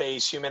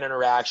face-to-face human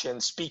interaction.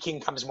 Speaking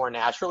comes more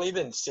naturally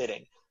than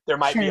sitting. There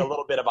might be a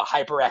little bit of a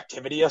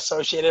hyperactivity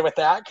associated with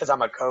that because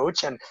I'm a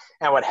coach and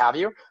what have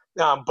you.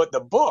 But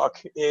the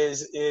book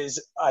is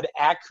an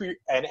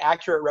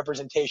accurate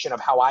representation of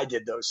how I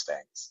did those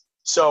things.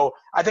 So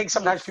I think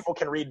sometimes people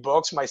can read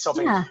books, myself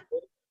included,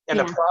 and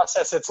the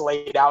process that's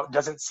laid out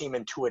doesn't seem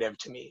intuitive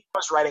to me. I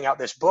was writing out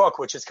this book,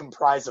 which is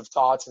comprised of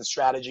thoughts and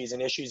strategies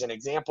and issues and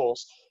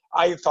examples.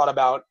 I thought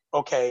about,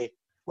 okay,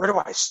 where do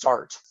I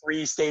start?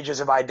 3 stages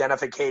of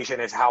identification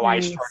is how I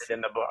started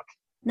in the book.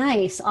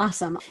 Nice.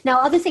 Awesome. Now,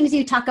 other things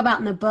you talk about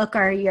in the book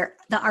are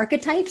the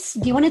archetypes.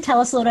 Do you want to tell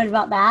us a little bit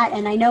about that?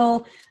 And I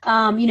know,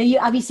 you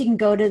obviously can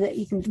go to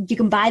you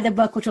can buy the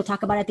book, which we'll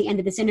talk about at the end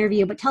of this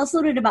interview, but tell us a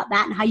little bit about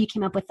that and how you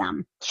came up with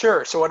them.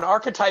 Sure. So an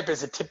archetype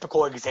is a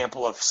typical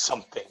example of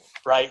something,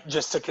 right?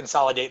 Just to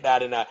consolidate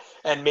that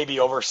and maybe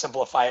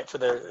oversimplify it for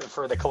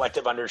the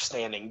collective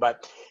understanding.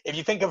 But if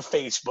you think of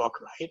Facebook,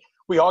 right?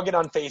 We all get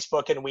on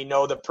Facebook and we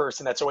know the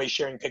person that's always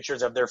sharing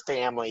pictures of their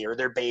family or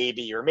their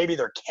baby or maybe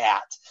their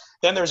cat.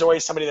 Then there's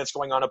always somebody that's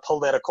going on a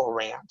political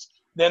rant.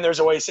 Then there's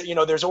always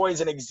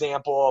an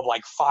example of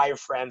like 5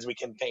 friends we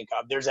can think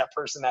of. There's that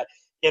person that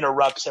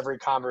interrupts every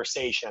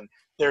conversation.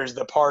 There's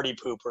the party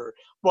pooper.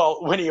 Well,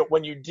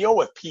 when you deal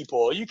with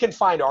people, you can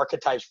find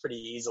archetypes pretty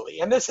easily.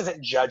 And this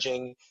isn't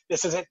judging.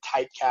 This isn't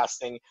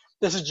typecasting.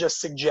 This is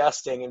just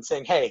suggesting and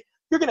saying, hey,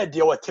 you're going to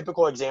deal with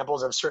typical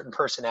examples of certain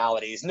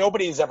personalities.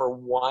 Nobody's ever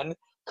won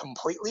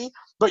completely,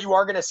 but you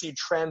are going to see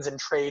trends and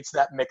traits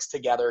that mix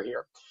together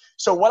here.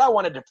 So what I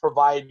wanted to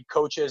provide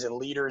coaches and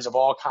leaders of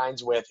all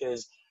kinds with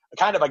is a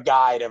kind of a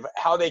guide of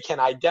how they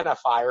can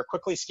identify or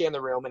quickly scan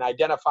the room and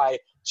identify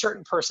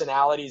certain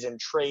personalities and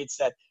traits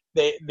that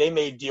they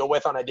may deal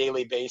with on a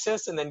daily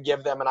basis, and then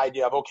give them an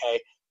idea of, okay,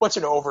 what's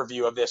an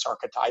overview of this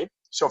archetype?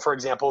 So for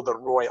example, the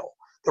royal.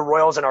 The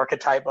royal is an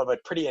archetype of a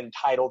pretty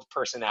entitled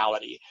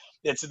personality.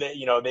 It's that,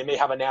 they may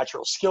have a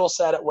natural skill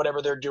set at whatever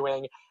they're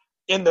doing.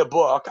 In the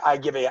book, I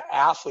give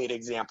athlete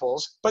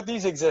examples, but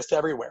these exist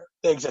everywhere.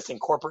 They exist in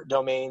corporate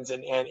domains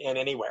and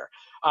anywhere.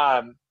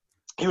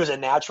 He was a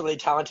naturally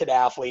talented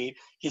athlete.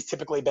 He's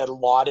typically been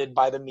lauded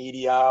by the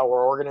media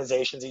or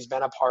organizations he's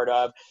been a part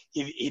of.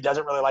 He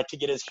doesn't really like to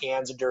get his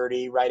hands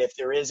dirty, right? If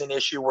there is an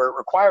issue where it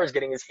requires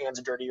getting his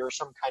hands dirty or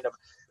some kind of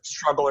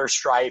struggle or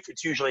strife,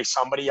 it's usually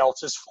somebody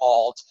else's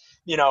fault,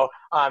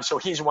 so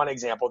he's one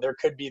example. There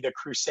could be the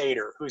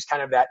crusader, who's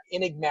kind of that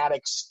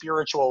enigmatic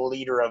spiritual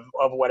leader of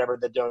whatever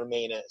the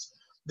domain is.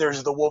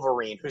 There's the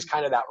Wolverine, who's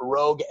kind of that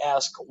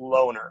rogue-esque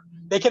loner.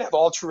 They can have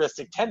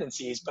altruistic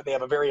tendencies, but they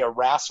have a very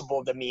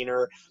irascible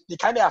demeanor. You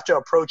kind of have to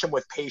approach them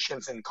with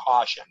patience and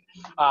caution.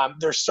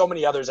 There's so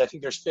many others. I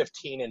think there's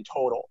 15 in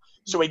total.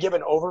 So we give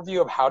an overview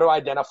of how to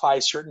identify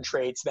certain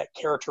traits that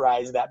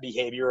characterize that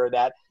behavior or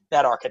that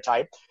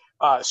archetype.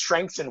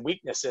 Strengths and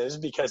weaknesses,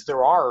 because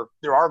there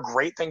are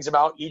great things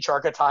about each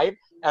archetype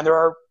and there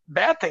are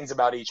bad things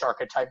about each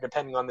archetype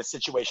depending on the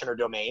situation or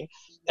domain.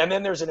 And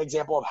then there's an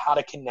example of how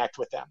to connect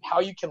with them, how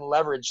you can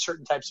leverage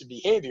certain types of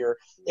behavior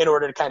in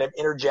order to kind of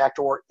interject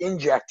or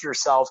inject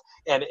yourself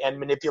and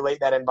manipulate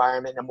that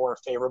environment in a more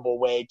favorable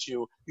way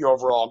to your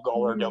overall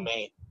goal or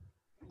domain.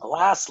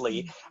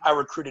 Lastly, I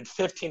recruited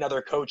 15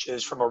 other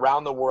coaches from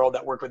around the world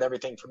that work with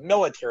everything from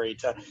military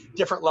to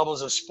different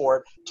levels of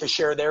sport to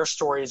share their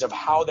stories of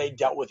how they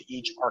dealt with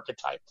each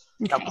archetype.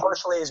 Okay. Now,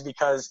 partially is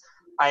because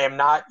I am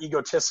not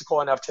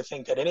egotistical enough to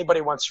think that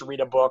anybody wants to read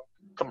a book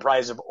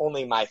comprised of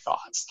only my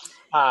thoughts.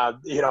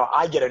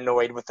 I get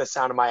annoyed with the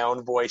sound of my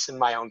own voice and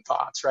my own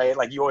thoughts, right?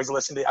 Like you always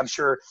I'm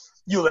sure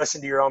you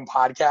listen to your own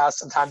podcast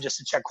sometimes just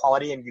to check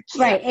quality, and you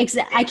can't. Right.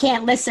 Exactly. I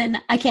can't listen.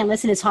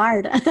 It's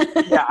hard.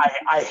 Yeah.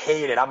 I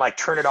hate it. I'm like,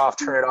 turn it off.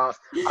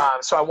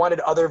 So I wanted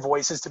other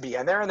voices to be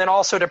in there, and then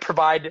also to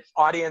provide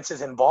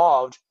audiences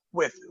involved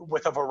with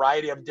a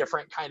variety of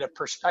different kind of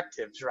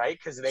perspectives, right?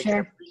 Because they can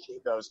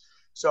appreciate those.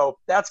 So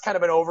that's kind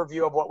of an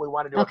overview of what we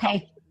want to do with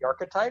the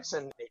archetypes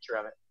and nature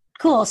of it.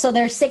 Cool. So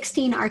there's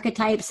 16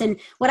 archetypes. And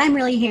what I'm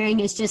really hearing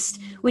is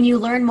just when you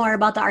learn more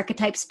about the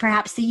archetypes,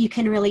 perhaps that you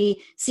can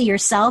really see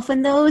yourself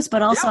in those,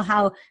 but also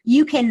how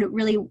you can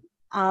really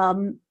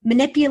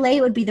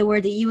manipulate would be the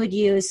word that you would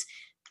use,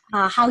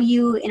 how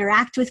you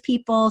interact with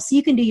people so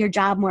you can do your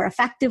job more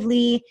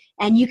effectively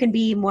and you can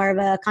be more of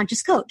a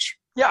conscious coach.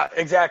 Yeah,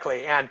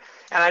 exactly. And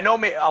I know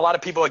a lot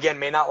of people, again,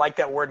 may not like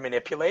that word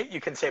manipulate.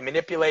 You can say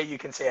manipulate, you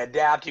can say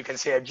adapt, you can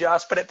say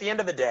adjust. But at the end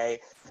of the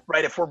day,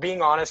 right, if we're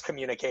being honest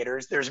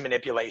communicators, there's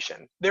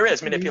manipulation. There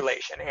is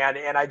manipulation.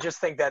 And I just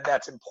think that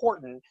that's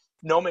important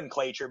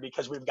nomenclature,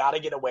 because we've got to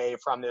get away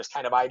from this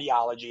kind of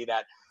ideology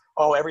that,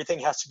 everything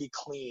has to be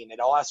clean.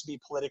 It all has to be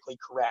politically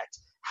correct.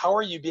 How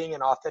are you being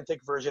an authentic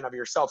version of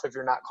yourself if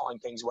you're not calling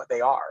things what they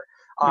are?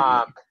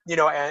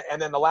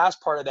 And then the last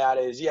part of that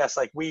is, yes,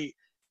 like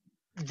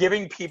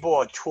giving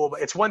people a tool.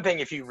 It's one thing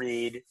if you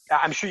read,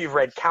 I'm sure you've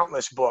read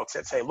countless books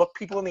that say, look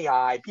people in the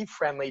eye, be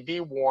friendly, be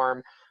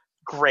warm.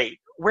 Great.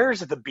 Where's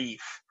the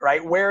beef,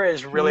 right? Where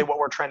is really what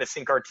we're trying to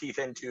sink our teeth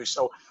into?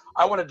 So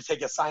I wanted to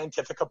take a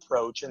scientific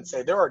approach and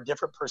say there are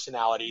different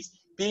personalities.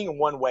 Being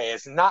one way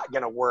is not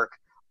going to work,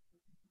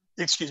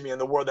 in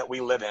the world that we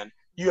live in.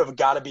 You have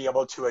got to be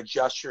able to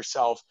adjust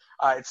yourself.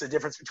 It's the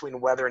difference between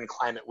weather and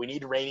climate. We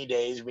need rainy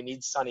days, we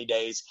need sunny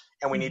days,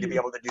 and we need to be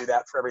able to do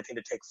that for everything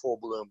to take full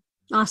bloom.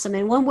 Awesome.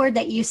 And one word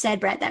that you said,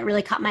 Brett, that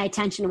really caught my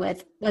attention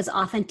was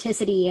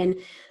authenticity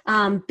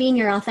and being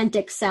your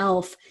authentic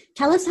self.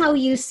 Tell us how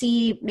you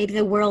see maybe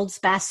the world's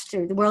best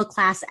or the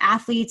world-class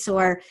athletes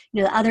or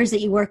the others that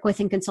you work with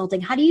in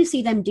consulting. How do you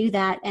see them do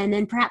that? And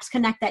then perhaps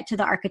connect that to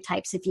the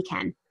archetypes if you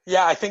can.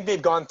 Yeah, I think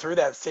they've gone through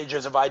that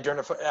stages of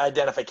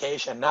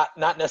identification, not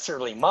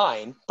necessarily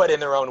mine, but in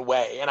their own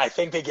way. And I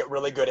think they get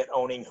really good at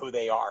owning who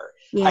they are.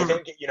 Yeah. I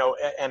think,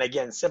 and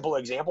again, simple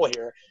example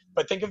here,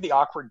 but think of the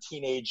awkward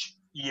teenage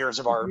years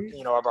of our,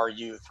 of our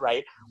youth,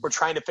 right? We're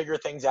trying to figure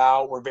things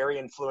out. We're very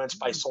influenced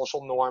by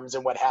social norms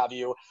and what have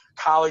you.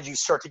 College, you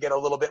start to get a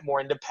little bit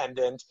more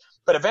independent,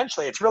 but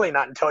eventually it's really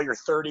not until your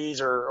 30s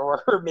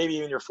or maybe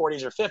even your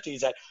 40s or 50s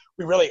that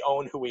we really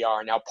own who we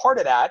are. Now, part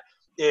of that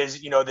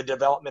is, the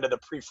development of the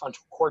prefrontal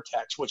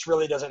cortex, which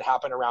really doesn't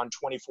happen around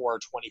 24 or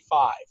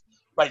 25,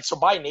 right? So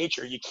by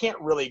nature, you can't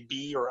really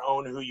be or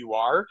own who you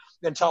are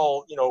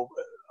until,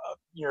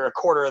 you're a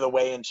quarter of the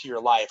way into your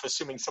life,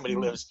 assuming somebody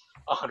lives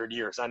 100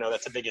 years. I know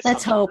that's a big assumption.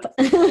 Let's hope.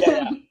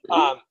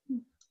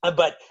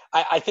 But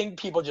I think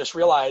people just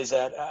realize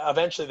that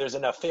eventually there's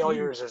enough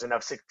failures, there's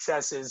enough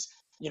successes,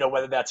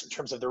 whether that's in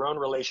terms of their own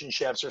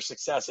relationships or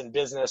success in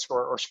business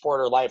or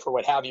sport or life or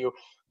what have you,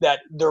 that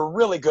they're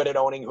really good at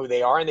owning who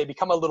they are and they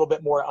become a little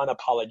bit more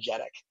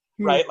unapologetic,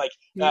 right? Like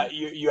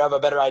you have a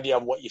better idea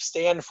of what you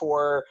stand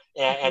for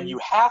and you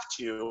have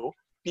to,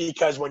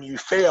 because when you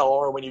fail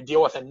or when you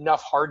deal with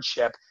enough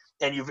hardship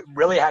and you've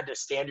really had to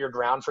stand your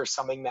ground for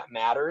something that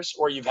matters,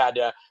 or you've had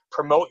to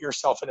promote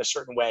yourself in a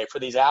certain way. For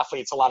these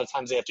athletes, a lot of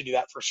times they have to do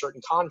that for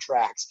certain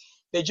contracts.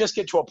 They just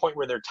get to a point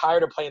where they're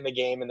tired of playing the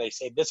game and they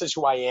say, this is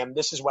who I am,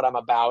 this is what I'm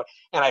about,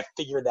 and I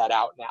figured that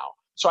out now.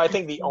 So I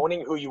think the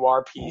owning who you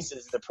are piece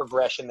is the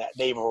progression that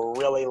they've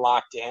really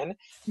locked in.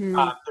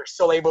 They're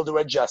still able to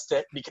adjust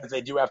it because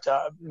they do have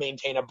to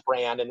maintain a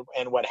brand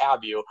and what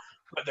have you,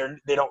 but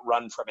they don't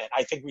run from it.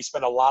 I think we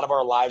spend a lot of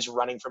our lives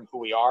running from who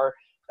we are.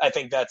 I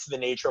think that's the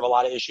nature of a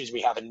lot of issues we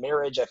have in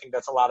marriage. I think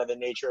that's a lot of the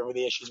nature of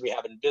the issues we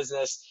have in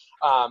business.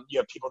 You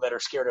have people that are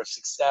scared of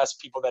success,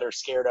 people that are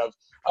scared of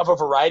a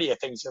variety of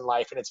things in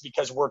life, and it's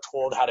because we're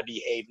told how to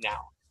behave now.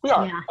 We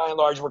are. Yeah. By and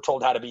large, we're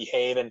told how to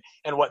behave and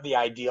what the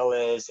ideal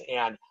is,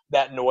 and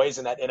that noise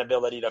and that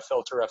inability to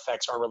filter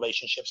affects our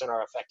relationships and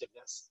our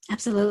effectiveness.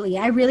 Absolutely.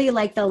 I really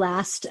like the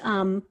last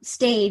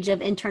stage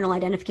of internal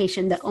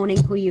identification, the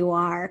owning who you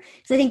are,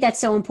 because I think that's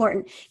so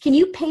important. Can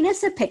you paint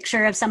us a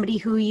picture of somebody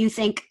who you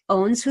think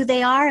owns who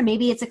they are?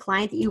 Maybe it's a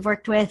client that you've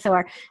worked with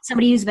or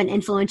somebody who's been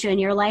influential in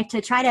your life,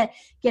 to try to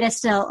get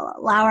us to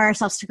allow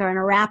ourselves to kind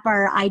of wrap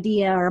our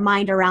idea or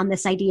mind around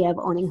this idea of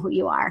owning who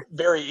you are.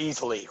 Very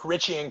easily.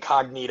 Richie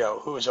Incognito,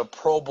 who is a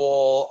Pro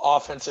Bowl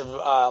offensive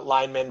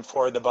lineman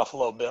for the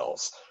Buffalo Bills.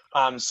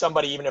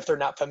 Somebody, even if they're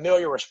not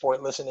familiar with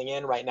sport, listening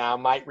in right now,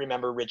 might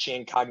remember Richie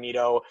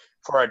Incognito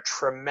for a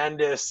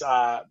tremendous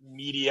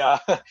media,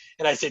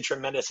 and I say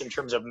tremendous in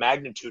terms of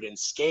magnitude and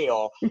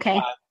scale,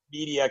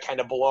 media kind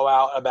of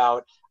blowout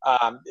about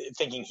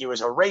thinking he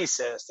was a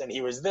racist and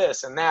he was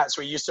this and that.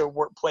 So he used to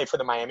play for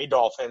the Miami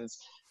Dolphins.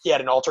 He had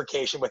an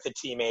altercation with a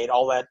teammate.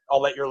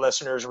 I'll let your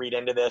listeners read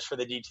into this for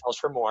the details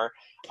for more,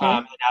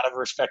 and out of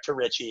respect to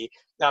Richie.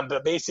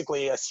 But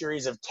basically, a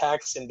series of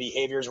texts and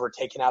behaviors were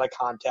taken out of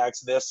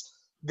context. This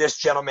this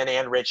gentleman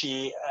and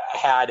Richie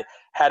had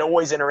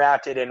always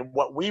interacted in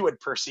what we would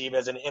perceive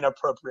as an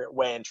inappropriate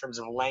way in terms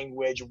of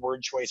language,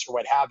 word choice, or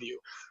what have you.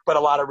 But a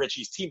lot of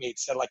Richie's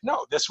teammates said, like,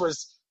 no, this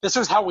was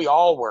how we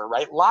all were,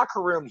 right?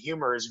 Locker room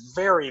humor is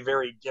very,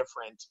 very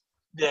different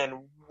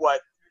than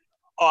what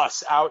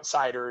us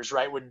outsiders,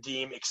 right, would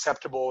deem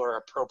acceptable or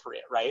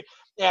appropriate, right?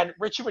 And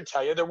Richie would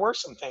tell you there were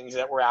some things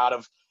that were out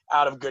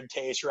of good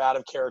taste or out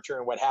of character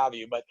and what have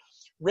you. But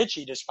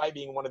Richie, despite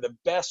being one of the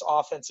best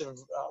offensive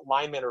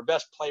linemen or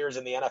best players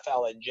in the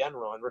NFL in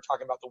general, and we're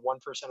talking about the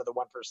 1% of the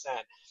 1%,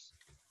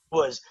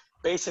 was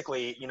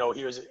basically,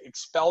 he was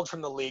expelled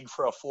from the league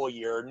for a full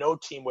year. No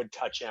team would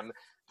touch him.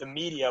 The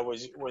media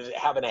was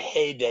having a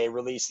heyday,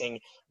 releasing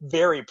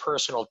very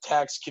personal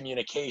text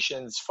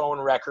communications,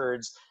 phone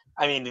records.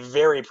 I mean,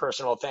 very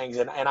personal things.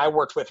 And I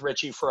worked with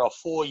Richie for a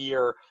full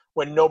year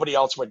when nobody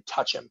else would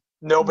touch him.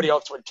 Nobody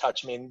else would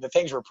touch me. The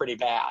things were pretty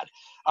bad.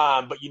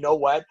 But you know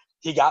what?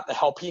 He got the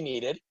help he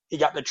needed. He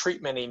got the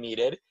treatment he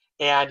needed.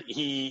 And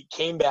he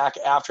came back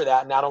after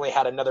that, not only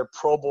had another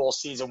Pro Bowl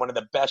season, one of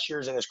the best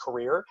years in his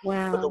career,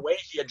 but the way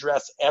he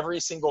addressed every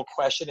single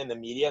question in the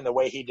media and the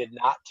way he did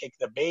not take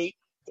the bait,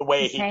 the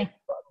way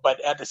but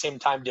at the same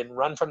time didn't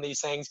run from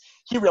these things,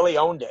 he really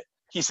owned it.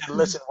 He said,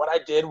 listen, what I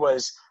did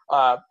was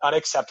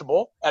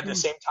unacceptable. At the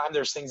same time,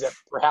 there's things that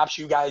perhaps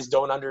you guys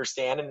don't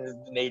understand in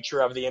the nature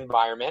of the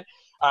environment.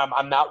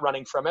 I'm not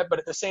running from it. But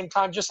at the same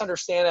time, just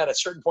understand at a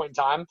certain point in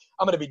time,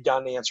 I'm going to be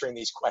done answering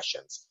these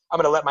questions. I'm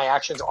going to let my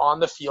actions on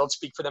the field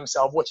speak for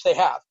themselves, which they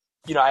have.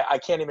 I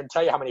can't even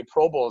tell you how many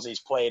Pro Bowls he's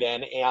played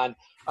in, and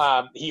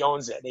he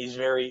owns it. He's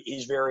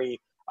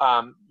very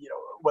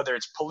whether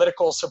it's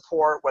political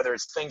support, whether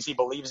it's things he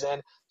believes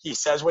in, he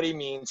says what he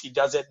means. He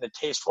does it in a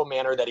tasteful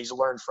manner that he's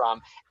learned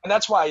from. And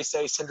that's why I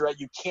say, Cindra,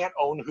 you can't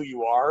own who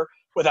you are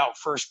without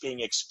first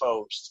being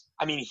exposed.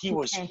 I mean, he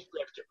was stripped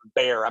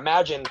bare.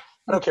 Imagine,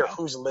 I don't care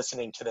who's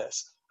listening to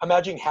this,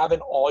 imagine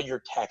having all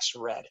your texts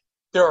read.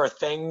 There are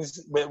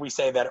things that we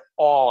say that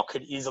all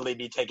could easily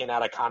be taken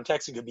out of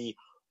context. It could be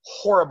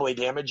horribly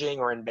damaging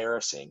or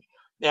embarrassing.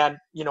 And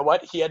you know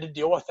what? He had to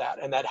deal with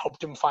that, and that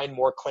helped him find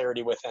more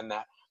clarity within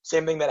that.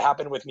 Same thing that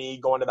happened with me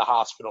going to the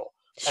hospital.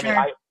 Sure.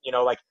 I mean,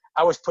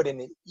 I was put in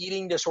an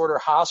eating disorder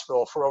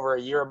hospital for over a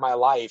year of my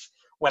life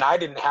when I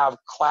didn't have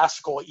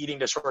classical eating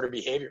disorder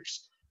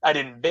behaviors. I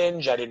didn't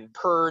binge. I didn't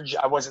purge.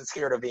 I wasn't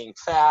scared of being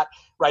fat,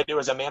 right? It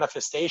was a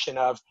manifestation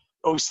of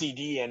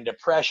OCD and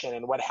depression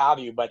and what have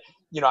you. But,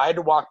 I had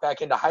to walk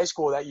back into high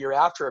school that year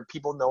after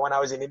people knowing I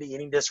was in an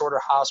eating disorder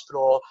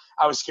hospital.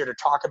 I was scared to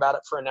talk about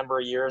it for a number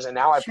of years. And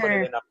now I put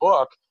it in a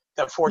book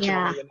that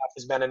fortunately enough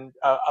has been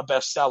a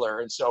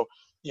bestseller. And so,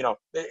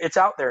 it's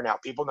out there now.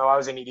 People know I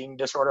was in an eating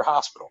disorder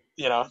hospital,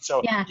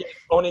 so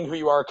owning who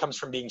you are comes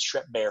from being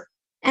stripped bare.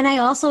 And I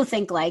also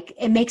think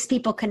it makes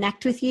people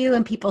connect with you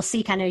and people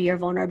see kind of your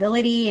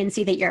vulnerability and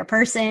see that you're a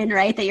person,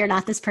 right? That you're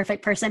not this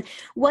perfect person.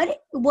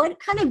 What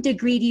kind of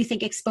degree do you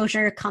think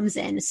exposure comes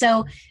in?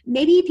 So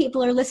maybe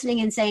people are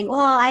listening and saying, well,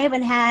 I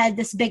haven't had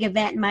this big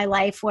event in my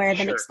life where I've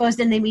been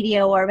exposed in the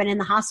media or been in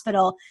the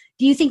hospital.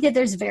 Do you think that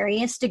there's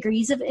various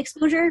degrees of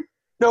exposure?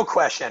 No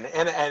question.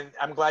 And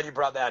I'm glad you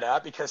brought that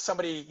up because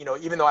somebody,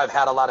 even though I've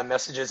had a lot of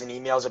messages and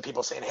emails of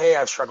people saying, hey,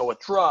 I've struggled with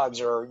drugs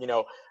or,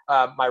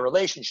 my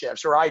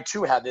relationships, or I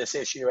too had this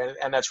issue.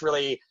 And that's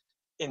really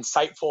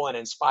insightful and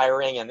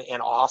inspiring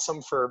and awesome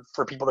for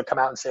people to come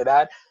out and say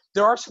that.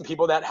 There are some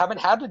people that haven't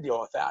had to deal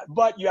with that,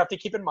 but you have to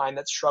keep in mind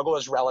that struggle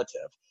is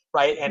relative,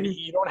 right? And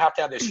you don't have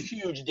to have this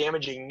huge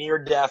damaging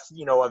near-death,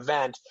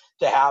 event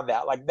to have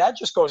that. Like that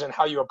just goes in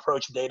how you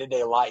approach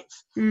day-to-day life.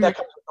 That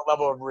comes with a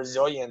level of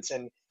resilience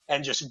and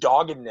just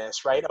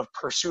doggedness, right, of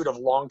pursuit of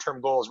long-term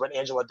goals, what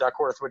Angela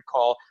Duckworth would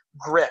call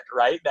grit,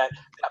 right, that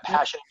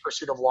passionate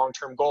pursuit of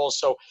long-term goals.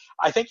 So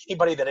I think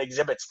anybody that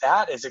exhibits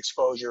that is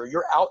exposure.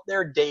 You're out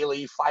there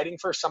daily fighting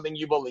for something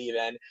you believe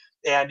in,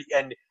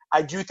 and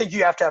I do think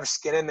you have to have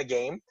skin in the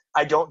game.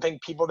 I don't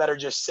think people that are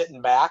just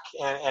sitting back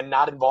and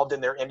not involved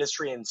in their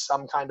industry in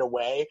some kind of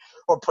way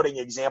or putting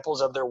examples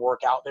of their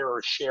work out there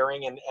or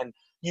sharing, and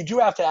you do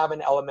have to have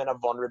an element of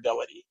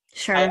vulnerability.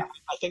 Sure. I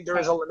think there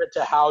is a limit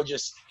to how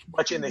just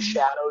much in the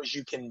shadows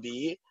you can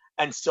be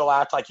and still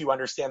act like you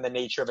understand the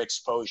nature of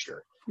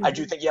exposure. I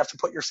do think you have to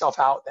put yourself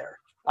out there.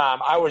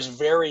 I was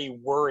very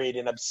worried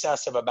and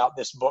obsessive about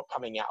this book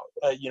coming out,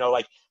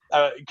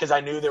 because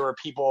I knew there were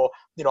people,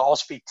 I'll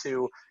speak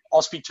to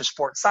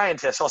sports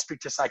scientists, I'll speak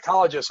to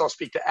psychologists, I'll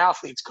speak to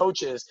athletes,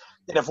 coaches.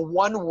 And if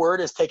one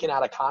word is taken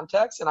out of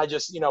context, and I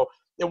just,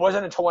 it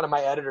wasn't until one of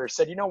my editors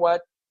said, you know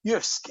what, you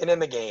have skin in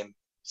the game.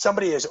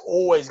 Somebody is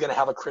always going to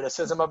have a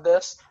criticism of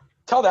this.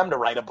 Tell them to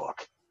write a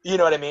book. You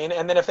know what I mean?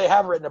 And then if they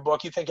have written a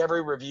book, you think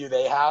every review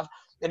they have,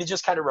 and he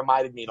just kind of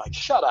reminded me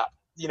shut up.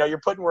 You're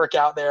putting work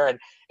out there.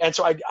 And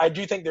so I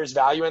do think there's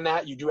value in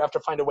that. You do have to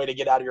find a way to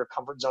get out of your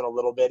comfort zone a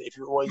little bit. If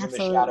you're always in the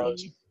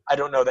shadows, I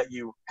don't know that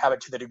you have it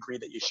to the degree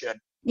that you should.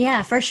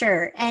 Yeah, for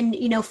sure. And,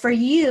 for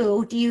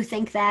you, do you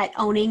think that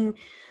owning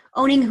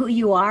owning who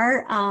you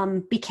are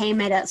became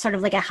at a sort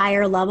of like a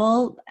higher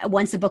level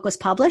once the book was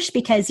published,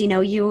 because, you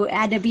know, you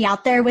had to be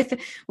out there with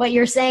what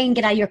you're saying,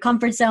 get out of your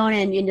comfort zone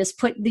and just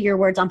put your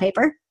words on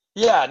paper?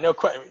 Yeah, no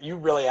question. You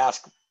really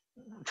ask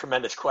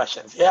tremendous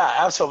questions. Yeah,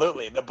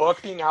 absolutely. The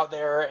book being out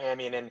there, I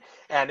mean,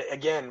 and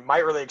again, my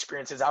early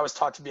experiences, I was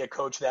taught to be a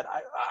coach that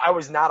I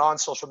was not on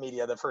social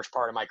media the first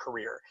part of my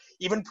career.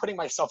 Even putting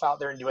myself out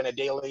there and doing a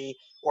daily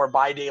or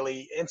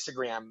bi-daily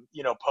Instagram,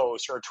 you know,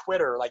 post or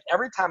Twitter, like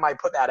every time I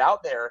put that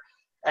out there,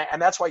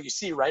 and that's why you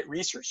see, right,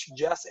 research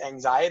suggests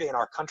anxiety in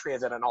our country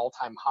is at an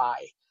all-time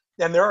high.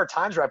 And there are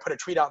times where I put a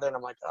tweet out there and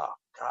I'm like, oh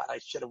God, I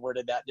should have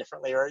worded that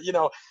differently, or, you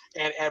know,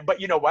 but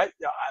you know what,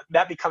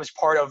 that becomes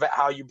part of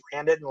how you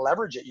brand it and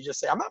leverage it. You just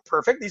say, I'm not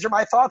perfect. These are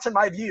my thoughts and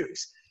my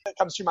views. It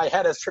comes through my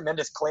head as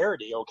tremendous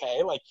clarity.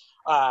 Okay. Like,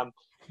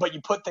 but you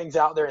put things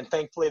out there and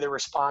thankfully the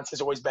response has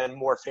always been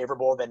more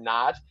favorable than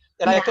not.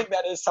 And I think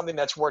that is something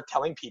that's worth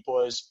telling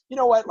people is, you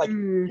know what, like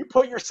you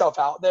put yourself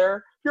out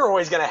there, you're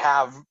always going to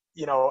have,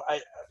 you know,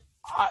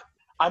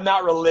 I'm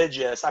not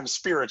religious, I'm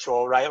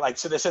spiritual, right? Like,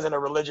 so this isn't a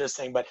religious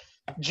thing, but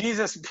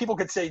Jesus, people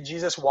could say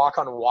Jesus walked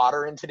on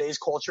water in today's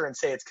culture and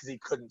say it's because he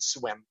couldn't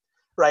swim,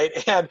 right?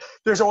 And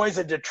there's always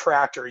a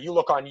detractor. You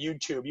look on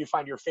YouTube, you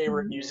find your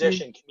favorite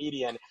musician,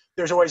 comedian,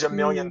 there's always a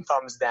million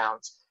thumbs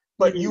downs.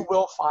 But you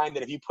will find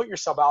that if you put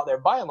yourself out there,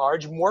 by and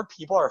large, more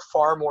people are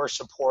far more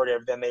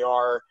supportive than they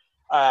are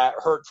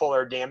hurtful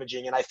or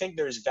damaging. And I think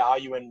there's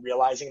value in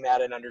realizing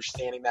that and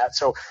understanding that.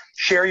 So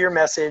share your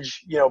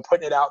message, you know,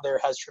 putting it out there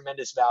has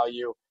tremendous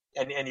value,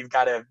 and you've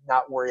got to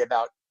not worry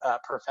about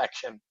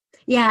perfection.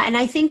 Yeah. And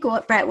I think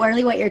Brett,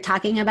 really what you're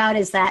talking about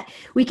is that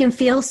we can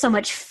feel so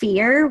much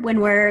fear when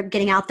we're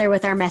getting out there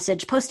with our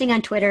message. Posting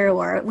on Twitter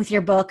or with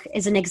your book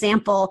is an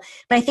example,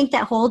 but I think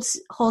that holds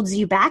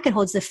you back. It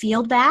holds the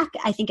field back.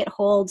 I think it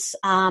holds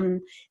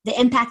the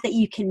impact that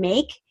you can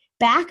make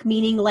back,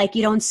 meaning like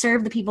you don't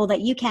serve the people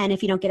that you can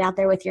if you don't get out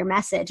there with your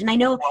message. And I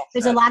know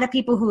there's a lot of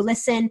people who are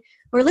listening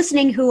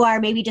who are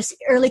maybe just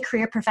early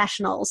career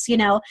professionals, you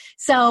know.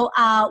 So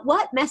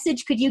what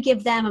message could you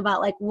give them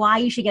about like why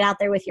you should get out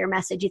there with your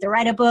message? Either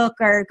write a book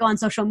or go on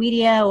social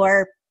media,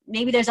 or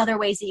maybe there's other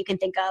ways that you can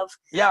think of.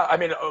 Yeah, I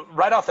mean,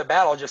 right off the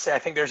bat, I'll just say I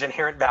think there's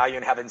inherent value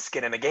in having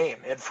skin in the game.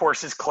 It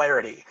forces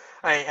clarity.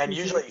 And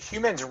usually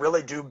humans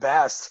really do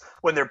best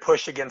when they're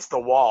pushed against the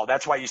wall.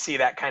 That's why you see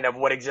that kind of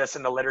what exists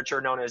in the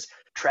literature known as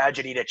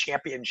tragedy to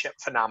championship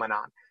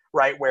phenomenon,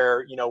 right?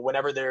 Where, you know,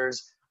 whenever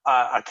there's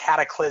a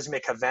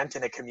cataclysmic event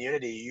in a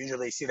community, you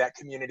usually see that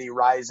community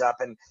rise up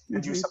and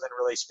do something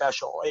really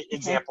special.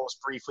 Examples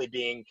briefly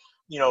being,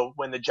 you know,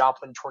 when the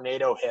Joplin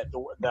tornado hit,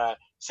 the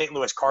St.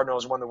 Louis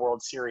Cardinals won the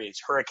World Series.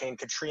 Hurricane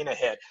Katrina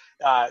hit.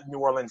 New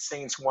Orleans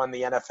Saints won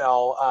the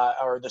NFL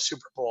or the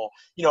Super Bowl.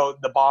 You know,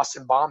 the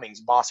Boston bombings.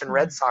 Boston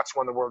Red Sox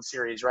won the World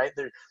Series, right?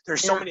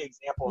 There's so many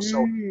examples.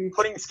 So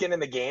putting skin in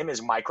the game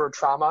is micro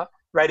trauma,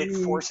 right? It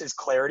forces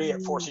clarity.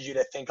 It forces you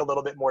to think a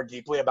little bit more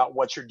deeply about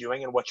what you're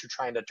doing and what you're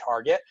trying to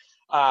target.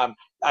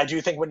 I do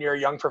think when you're a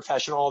young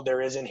professional,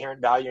 there is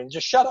inherent value in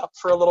just shut up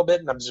for a little bit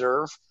and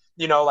observe.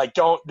 You know, like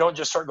don't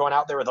just start going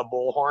out there with a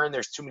bullhorn.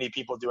 There's too many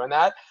people doing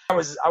that. I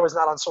was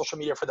not on social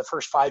media for the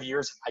first 5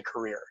 years of my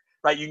career,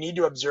 right? You need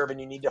to observe and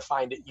you need to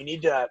find it.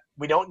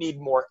 We don't need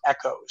more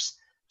echoes.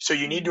 So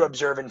you need to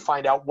observe and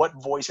find out what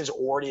voices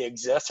already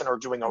exist and are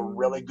doing a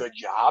really good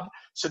job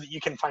so that you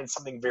can find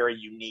something very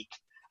unique.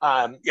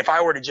 If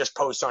I were to just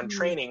post on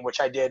training, which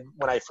I did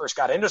when I first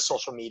got into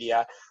social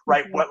media,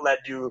 right? What led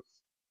to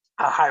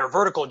a higher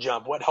vertical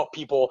jump, what helped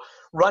people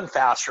run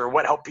faster,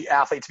 what helped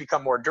athletes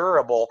become more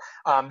durable,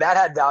 that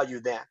had value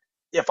then.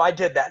 If I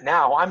did that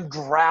now, I'm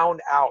drowned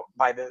out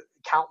by the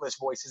countless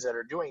voices that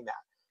are doing that,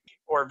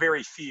 or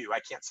very few. I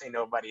can't say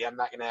nobody. I'm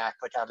not going to act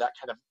like I have that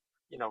kind of,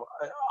 you know,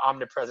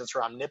 omnipresence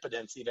or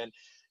omnipotence even.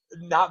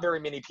 Not very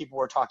many people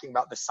were talking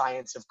about the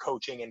science of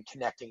coaching and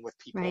connecting with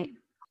people. Right.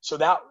 So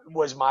that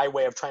was my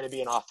way of trying to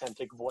be an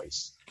authentic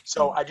voice.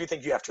 So I do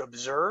think you have to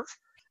observe.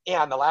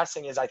 And the last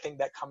thing is I think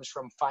that comes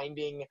from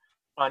finding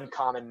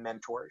uncommon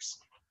mentors.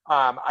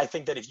 I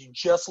think that if you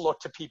just look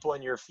to people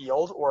in your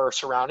field or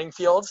surrounding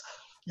fields,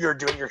 you're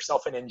doing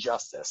yourself an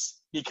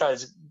injustice,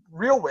 because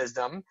real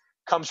wisdom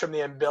comes from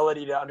the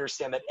ability to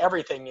understand that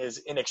everything is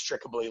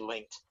inextricably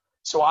linked.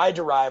 So I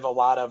derive a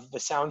lot of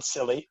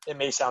it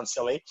may sound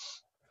silly,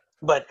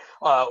 but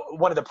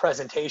one of the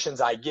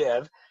presentations I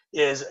give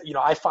is, you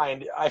know, I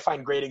find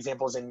great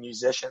examples in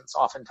musicians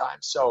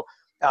oftentimes. So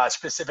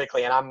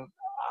specifically, and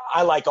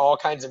I like all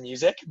kinds of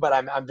music, but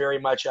I'm very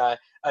much a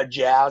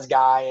jazz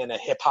guy and a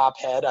hip hop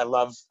head. I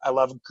love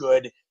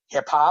good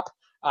hip hop.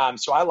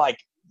 So I like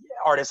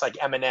artists like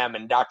Eminem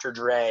and Dr.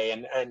 Dre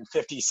and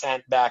 50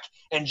 Cent back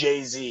and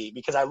Jay-Z,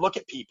 because I look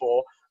at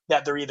people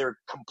that they're either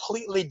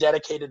completely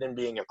dedicated in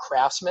being a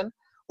craftsman,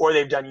 or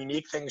they've done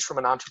unique things from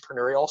an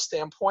entrepreneurial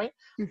standpoint,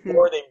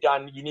 or they've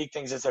done unique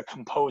things as a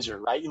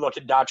composer, right? You look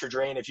at Dr.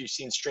 Dre, and if you've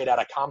seen Straight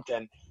Outta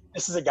Compton,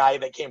 this is a guy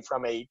that came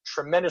from a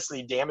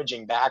tremendously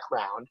damaging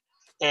background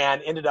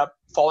and ended up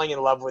falling in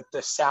love with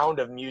the sound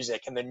of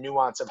music and the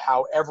nuance of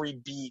how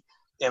every beat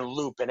and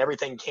loop and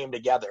everything came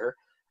together.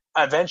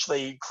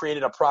 eventually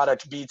created a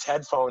product, Beats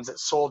headphones, that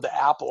sold to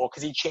Apple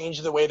because he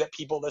changed the way that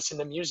people listen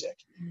to music.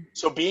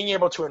 So being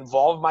able to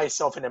involve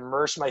myself and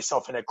immerse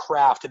myself in a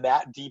craft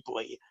that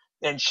deeply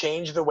and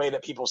change the way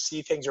that people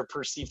see things or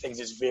perceive things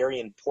is very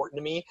important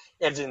to me,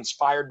 and is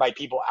inspired by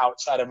people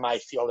outside of my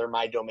field or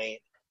my domain.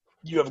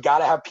 You have got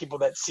to have people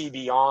that see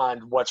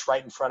beyond what's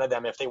right in front of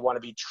them if they want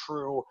to be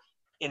true,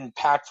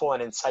 impactful,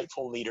 and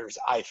insightful leaders,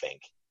 I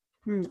think.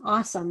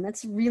 Awesome.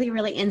 That's really,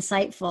 really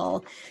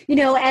insightful.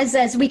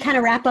 As we kind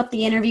of wrap up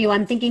the interview,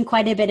 I'm thinking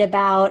quite a bit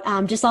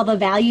about just all the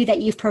value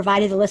that you've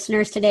provided the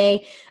listeners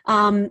today.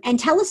 And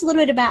tell us a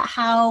little bit about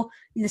how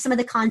some of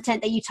the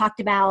content that you talked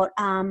about,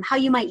 how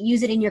you might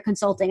use it in your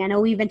consulting. I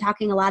know we've been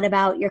talking a lot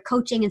about your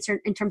coaching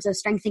in terms of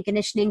strength and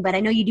conditioning, but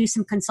I know you do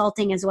some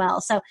consulting as well.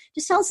 So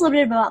just tell us a little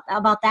bit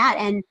about that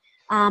and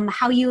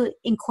how you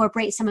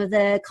incorporate some of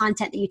the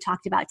content that you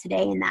talked about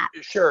today in that.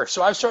 Sure.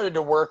 So I've started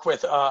to work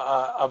with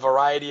a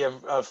variety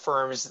of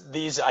firms.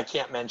 These I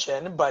can't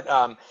mention, but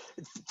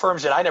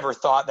firms that I never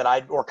thought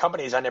or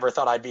companies I never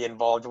thought I'd be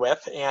involved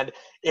with. And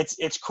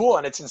it's cool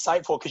and it's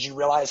insightful because you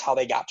realize how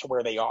they got to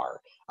where they are.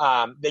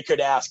 They could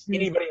ask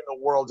anybody in the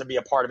world to be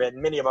a part of it.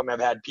 And many of them have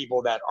had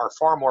people that are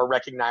far more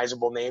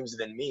recognizable names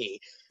than me.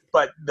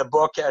 But the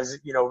book has,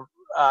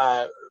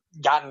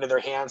 gotten into their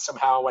hands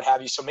somehow, what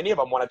have you. So many of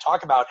them want to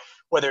talk about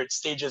whether it's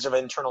stages of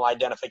internal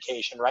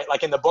identification, right?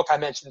 Like in the book, I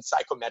mentioned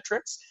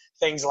psychometrics,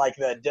 things like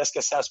the DISC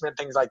assessment,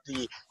 things like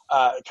the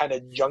kind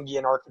of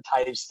Jungian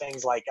archetypes,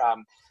 things like,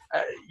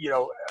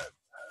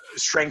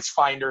 strengths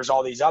finders,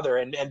 all these other,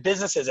 and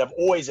businesses have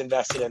always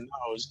invested in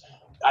those.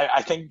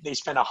 I think they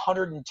spend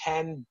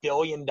 $110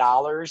 billion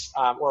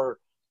or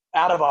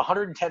out of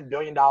 $110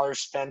 billion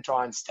spent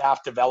on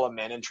staff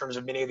development in terms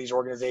of many of these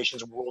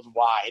organizations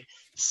worldwide,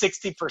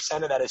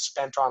 60% of that is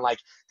spent on like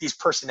these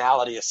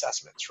personality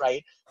assessments,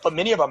 right? But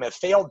many of them have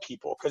failed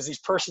people because these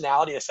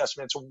personality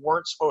assessments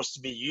weren't supposed to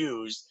be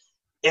used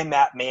in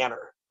that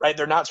manner, right?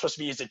 They're not supposed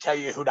to be used to tell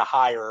you who to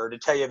hire or to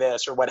tell you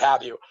this or what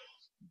have you.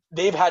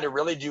 They've had to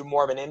really do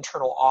more of an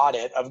internal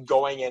audit of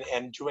going in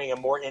and doing a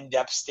more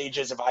in-depth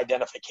stages of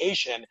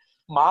identification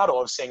model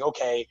of saying,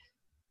 okay,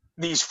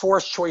 these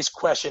forced choice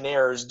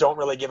questionnaires don't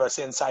really give us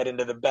insight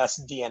into the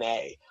best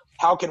DNA.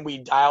 How can we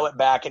dial it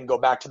back and go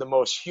back to the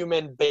most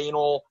human,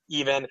 banal,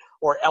 even,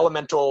 or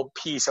elemental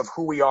piece of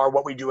who we are,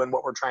 what we do, and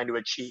what we're trying to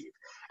achieve?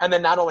 And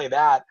then not only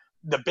that,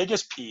 the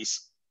biggest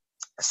piece,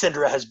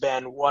 Sindra, has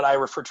been what I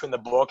refer to in the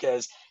book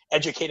as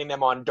educating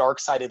them on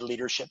dark-sided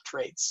leadership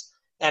traits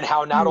and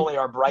how not only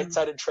are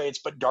bright-sided traits,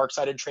 but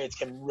dark-sided traits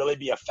can really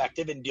be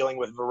effective in dealing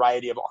with a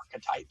variety of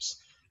archetypes.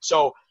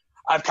 So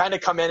I've kind of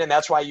come in, and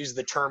that's why I use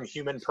the term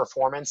human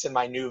performance in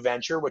my new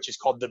venture, which is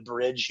called the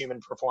Bridge Human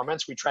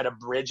Performance. We try to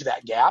bridge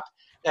that gap.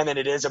 And then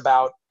it is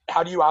about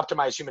how do you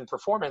optimize human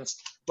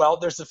performance? Well,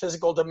 there's the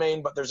physical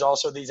domain, but there's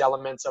also these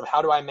elements of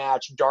how do I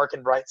match dark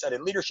and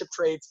bright-sided leadership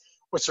traits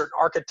with certain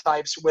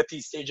archetypes with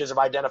these stages of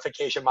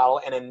identification model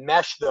and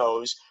enmesh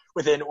those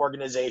within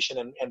organization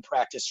and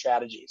practice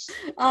strategies.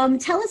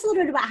 Tell us a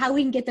little bit about how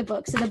we can get the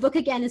book. So the book,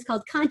 again, is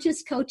called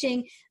Conscious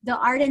Coaching, The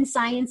Art and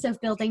Science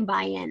of Building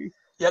Buy-In.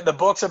 Yeah, the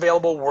book's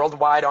available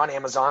worldwide on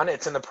Amazon.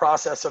 It's in the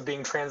process of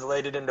being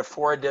translated into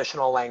 4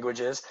 additional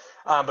languages,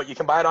 but you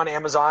can buy it on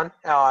Amazon.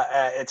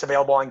 It's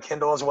available on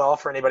Kindle as well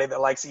for anybody that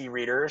likes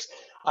e-readers.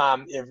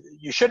 If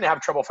you shouldn't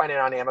have trouble finding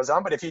it on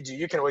Amazon, but if you do,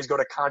 you can always go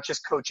to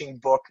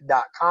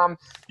consciouscoachingbook.com.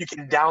 You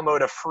can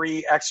download a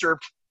free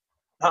excerpt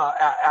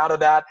out of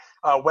that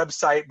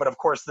website, but of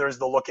course there's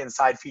the look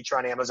inside feature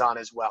on Amazon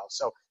as well.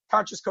 So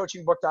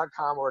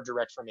consciouscoachingbook.com or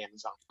direct from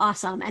Amazon.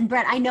 Awesome. And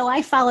Brett, I know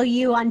I follow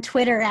you on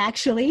Twitter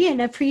actually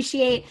and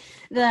appreciate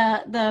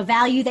the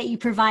value that you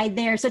provide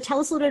there. So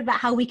tell us a little bit about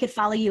how we could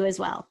follow you as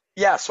well.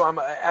 Yeah, so I'm,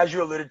 as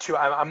you alluded to,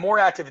 I'm more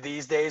active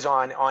these days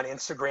on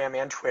Instagram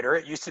and Twitter.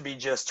 It used to be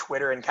just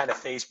Twitter and kind of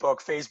Facebook.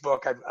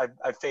 Facebook,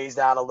 I've phased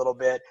out a little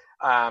bit.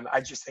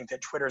 I just think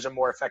that Twitter is a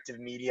more effective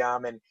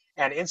medium, and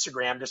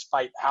Instagram,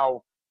 despite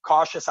how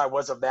cautious I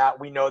was of that,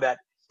 we know that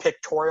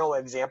pictorial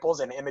examples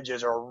and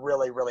images are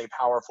really, really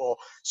powerful.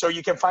 So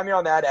you can find me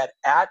on that at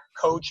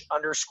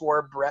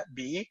 @coach_Brett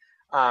B.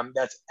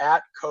 That's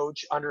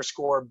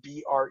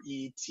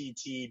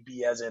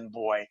 @coach_BRETTB as in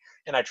boy.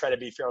 And I try to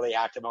be fairly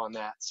active on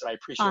that. So I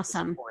appreciate the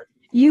support.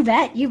 You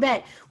bet. You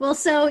bet. Well,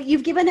 so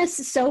you've given us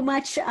so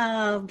much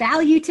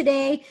value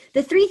today.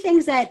 The 3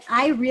 things that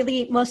I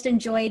really most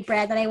enjoyed,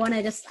 Brad, that I want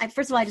to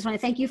first of all, I just want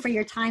to thank you for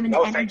your time and the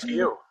energy. Thank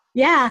you.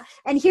 Yeah.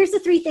 And here's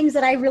the 3 things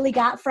that I really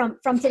got from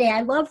today.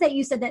 I love that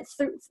you said that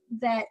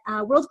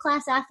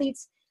world-class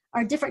athletes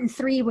are different in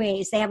 3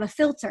 ways. They have a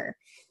filter,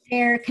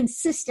 they're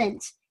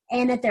consistent,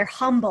 and that they're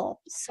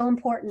humble. So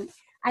important.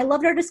 I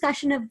loved our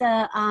discussion of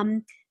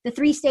the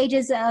 3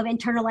 stages of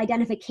internal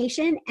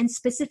identification and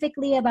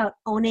specifically about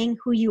owning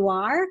who you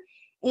are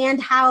and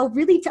how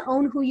really to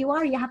own who you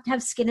are, you have to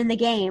have skin in the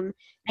game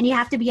and you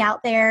have to be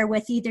out there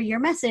with either your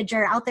message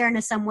or out there in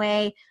some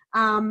way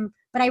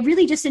But I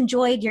really just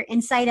enjoyed your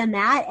insight on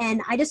that.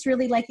 And I just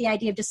really like the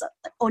idea of just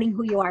owning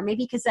who you are,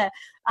 maybe because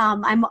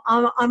I'm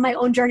on my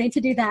own journey to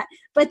do that,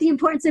 but the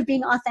importance of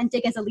being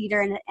authentic as a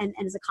leader and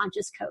as a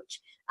conscious coach.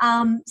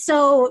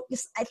 So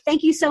I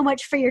thank you so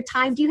much for your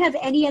time. Do you have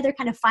any other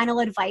kind of final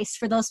advice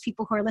for those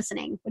people who are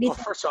listening? What do you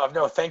think? First off,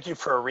 no, thank you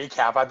for a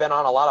recap. I've been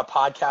on a lot of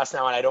podcasts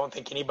now, and I don't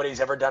think anybody's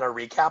ever done a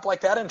recap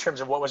like that in terms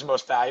of what was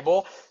most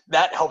valuable.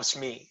 That helps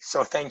me.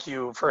 So thank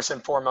you first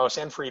and foremost,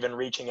 and for even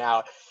reaching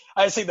out.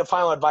 I just think the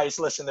final advice,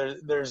 listen,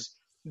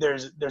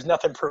 there's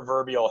nothing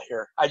proverbial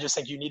here. I just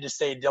think you need to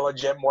stay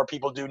diligent. More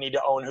people do need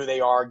to own who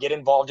they are, get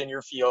involved in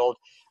your field.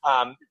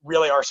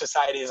 Really, our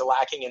society is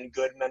lacking in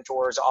good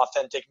mentors,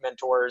 authentic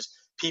mentors,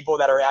 people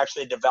that are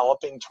actually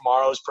developing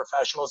tomorrow's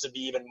professionals to be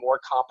even more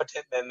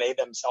competent than they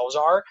themselves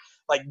are.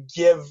 Like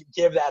give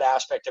that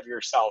aspect of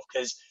yourself,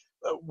 because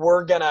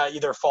we're going to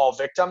either fall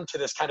victim to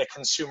this kind of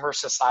consumer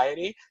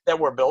society that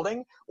we're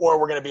building, or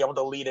we're going to be able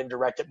to lead and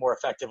direct it more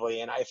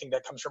effectively. And I think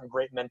that comes from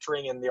great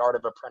mentoring and the art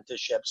of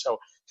apprenticeship. So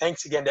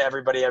thanks again to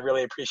everybody. I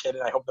really appreciate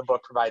it. I hope the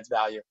book provides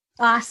value.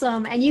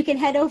 Awesome. And you can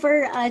head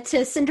over to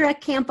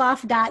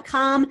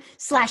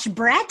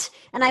cindrakampoff.com/Brett,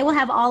 and I will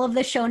have all of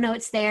the show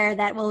notes there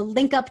that will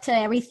link up to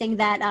everything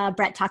that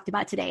Brett talked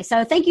about today.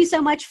 So thank you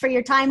so much for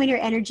your time and your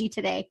energy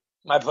today.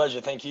 My pleasure.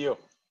 Thank you.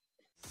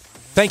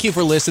 Thank you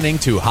for listening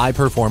to High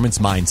Performance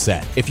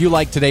Mindset. If you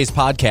like today's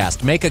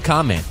podcast, make a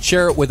comment,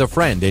 share it with a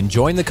friend, and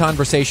join the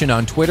conversation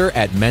on Twitter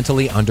at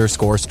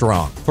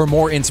mentally_strong. For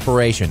more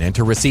inspiration and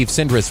to receive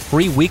Cindra's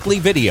free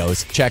weekly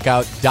videos, check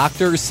out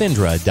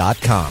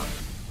drsindra.com.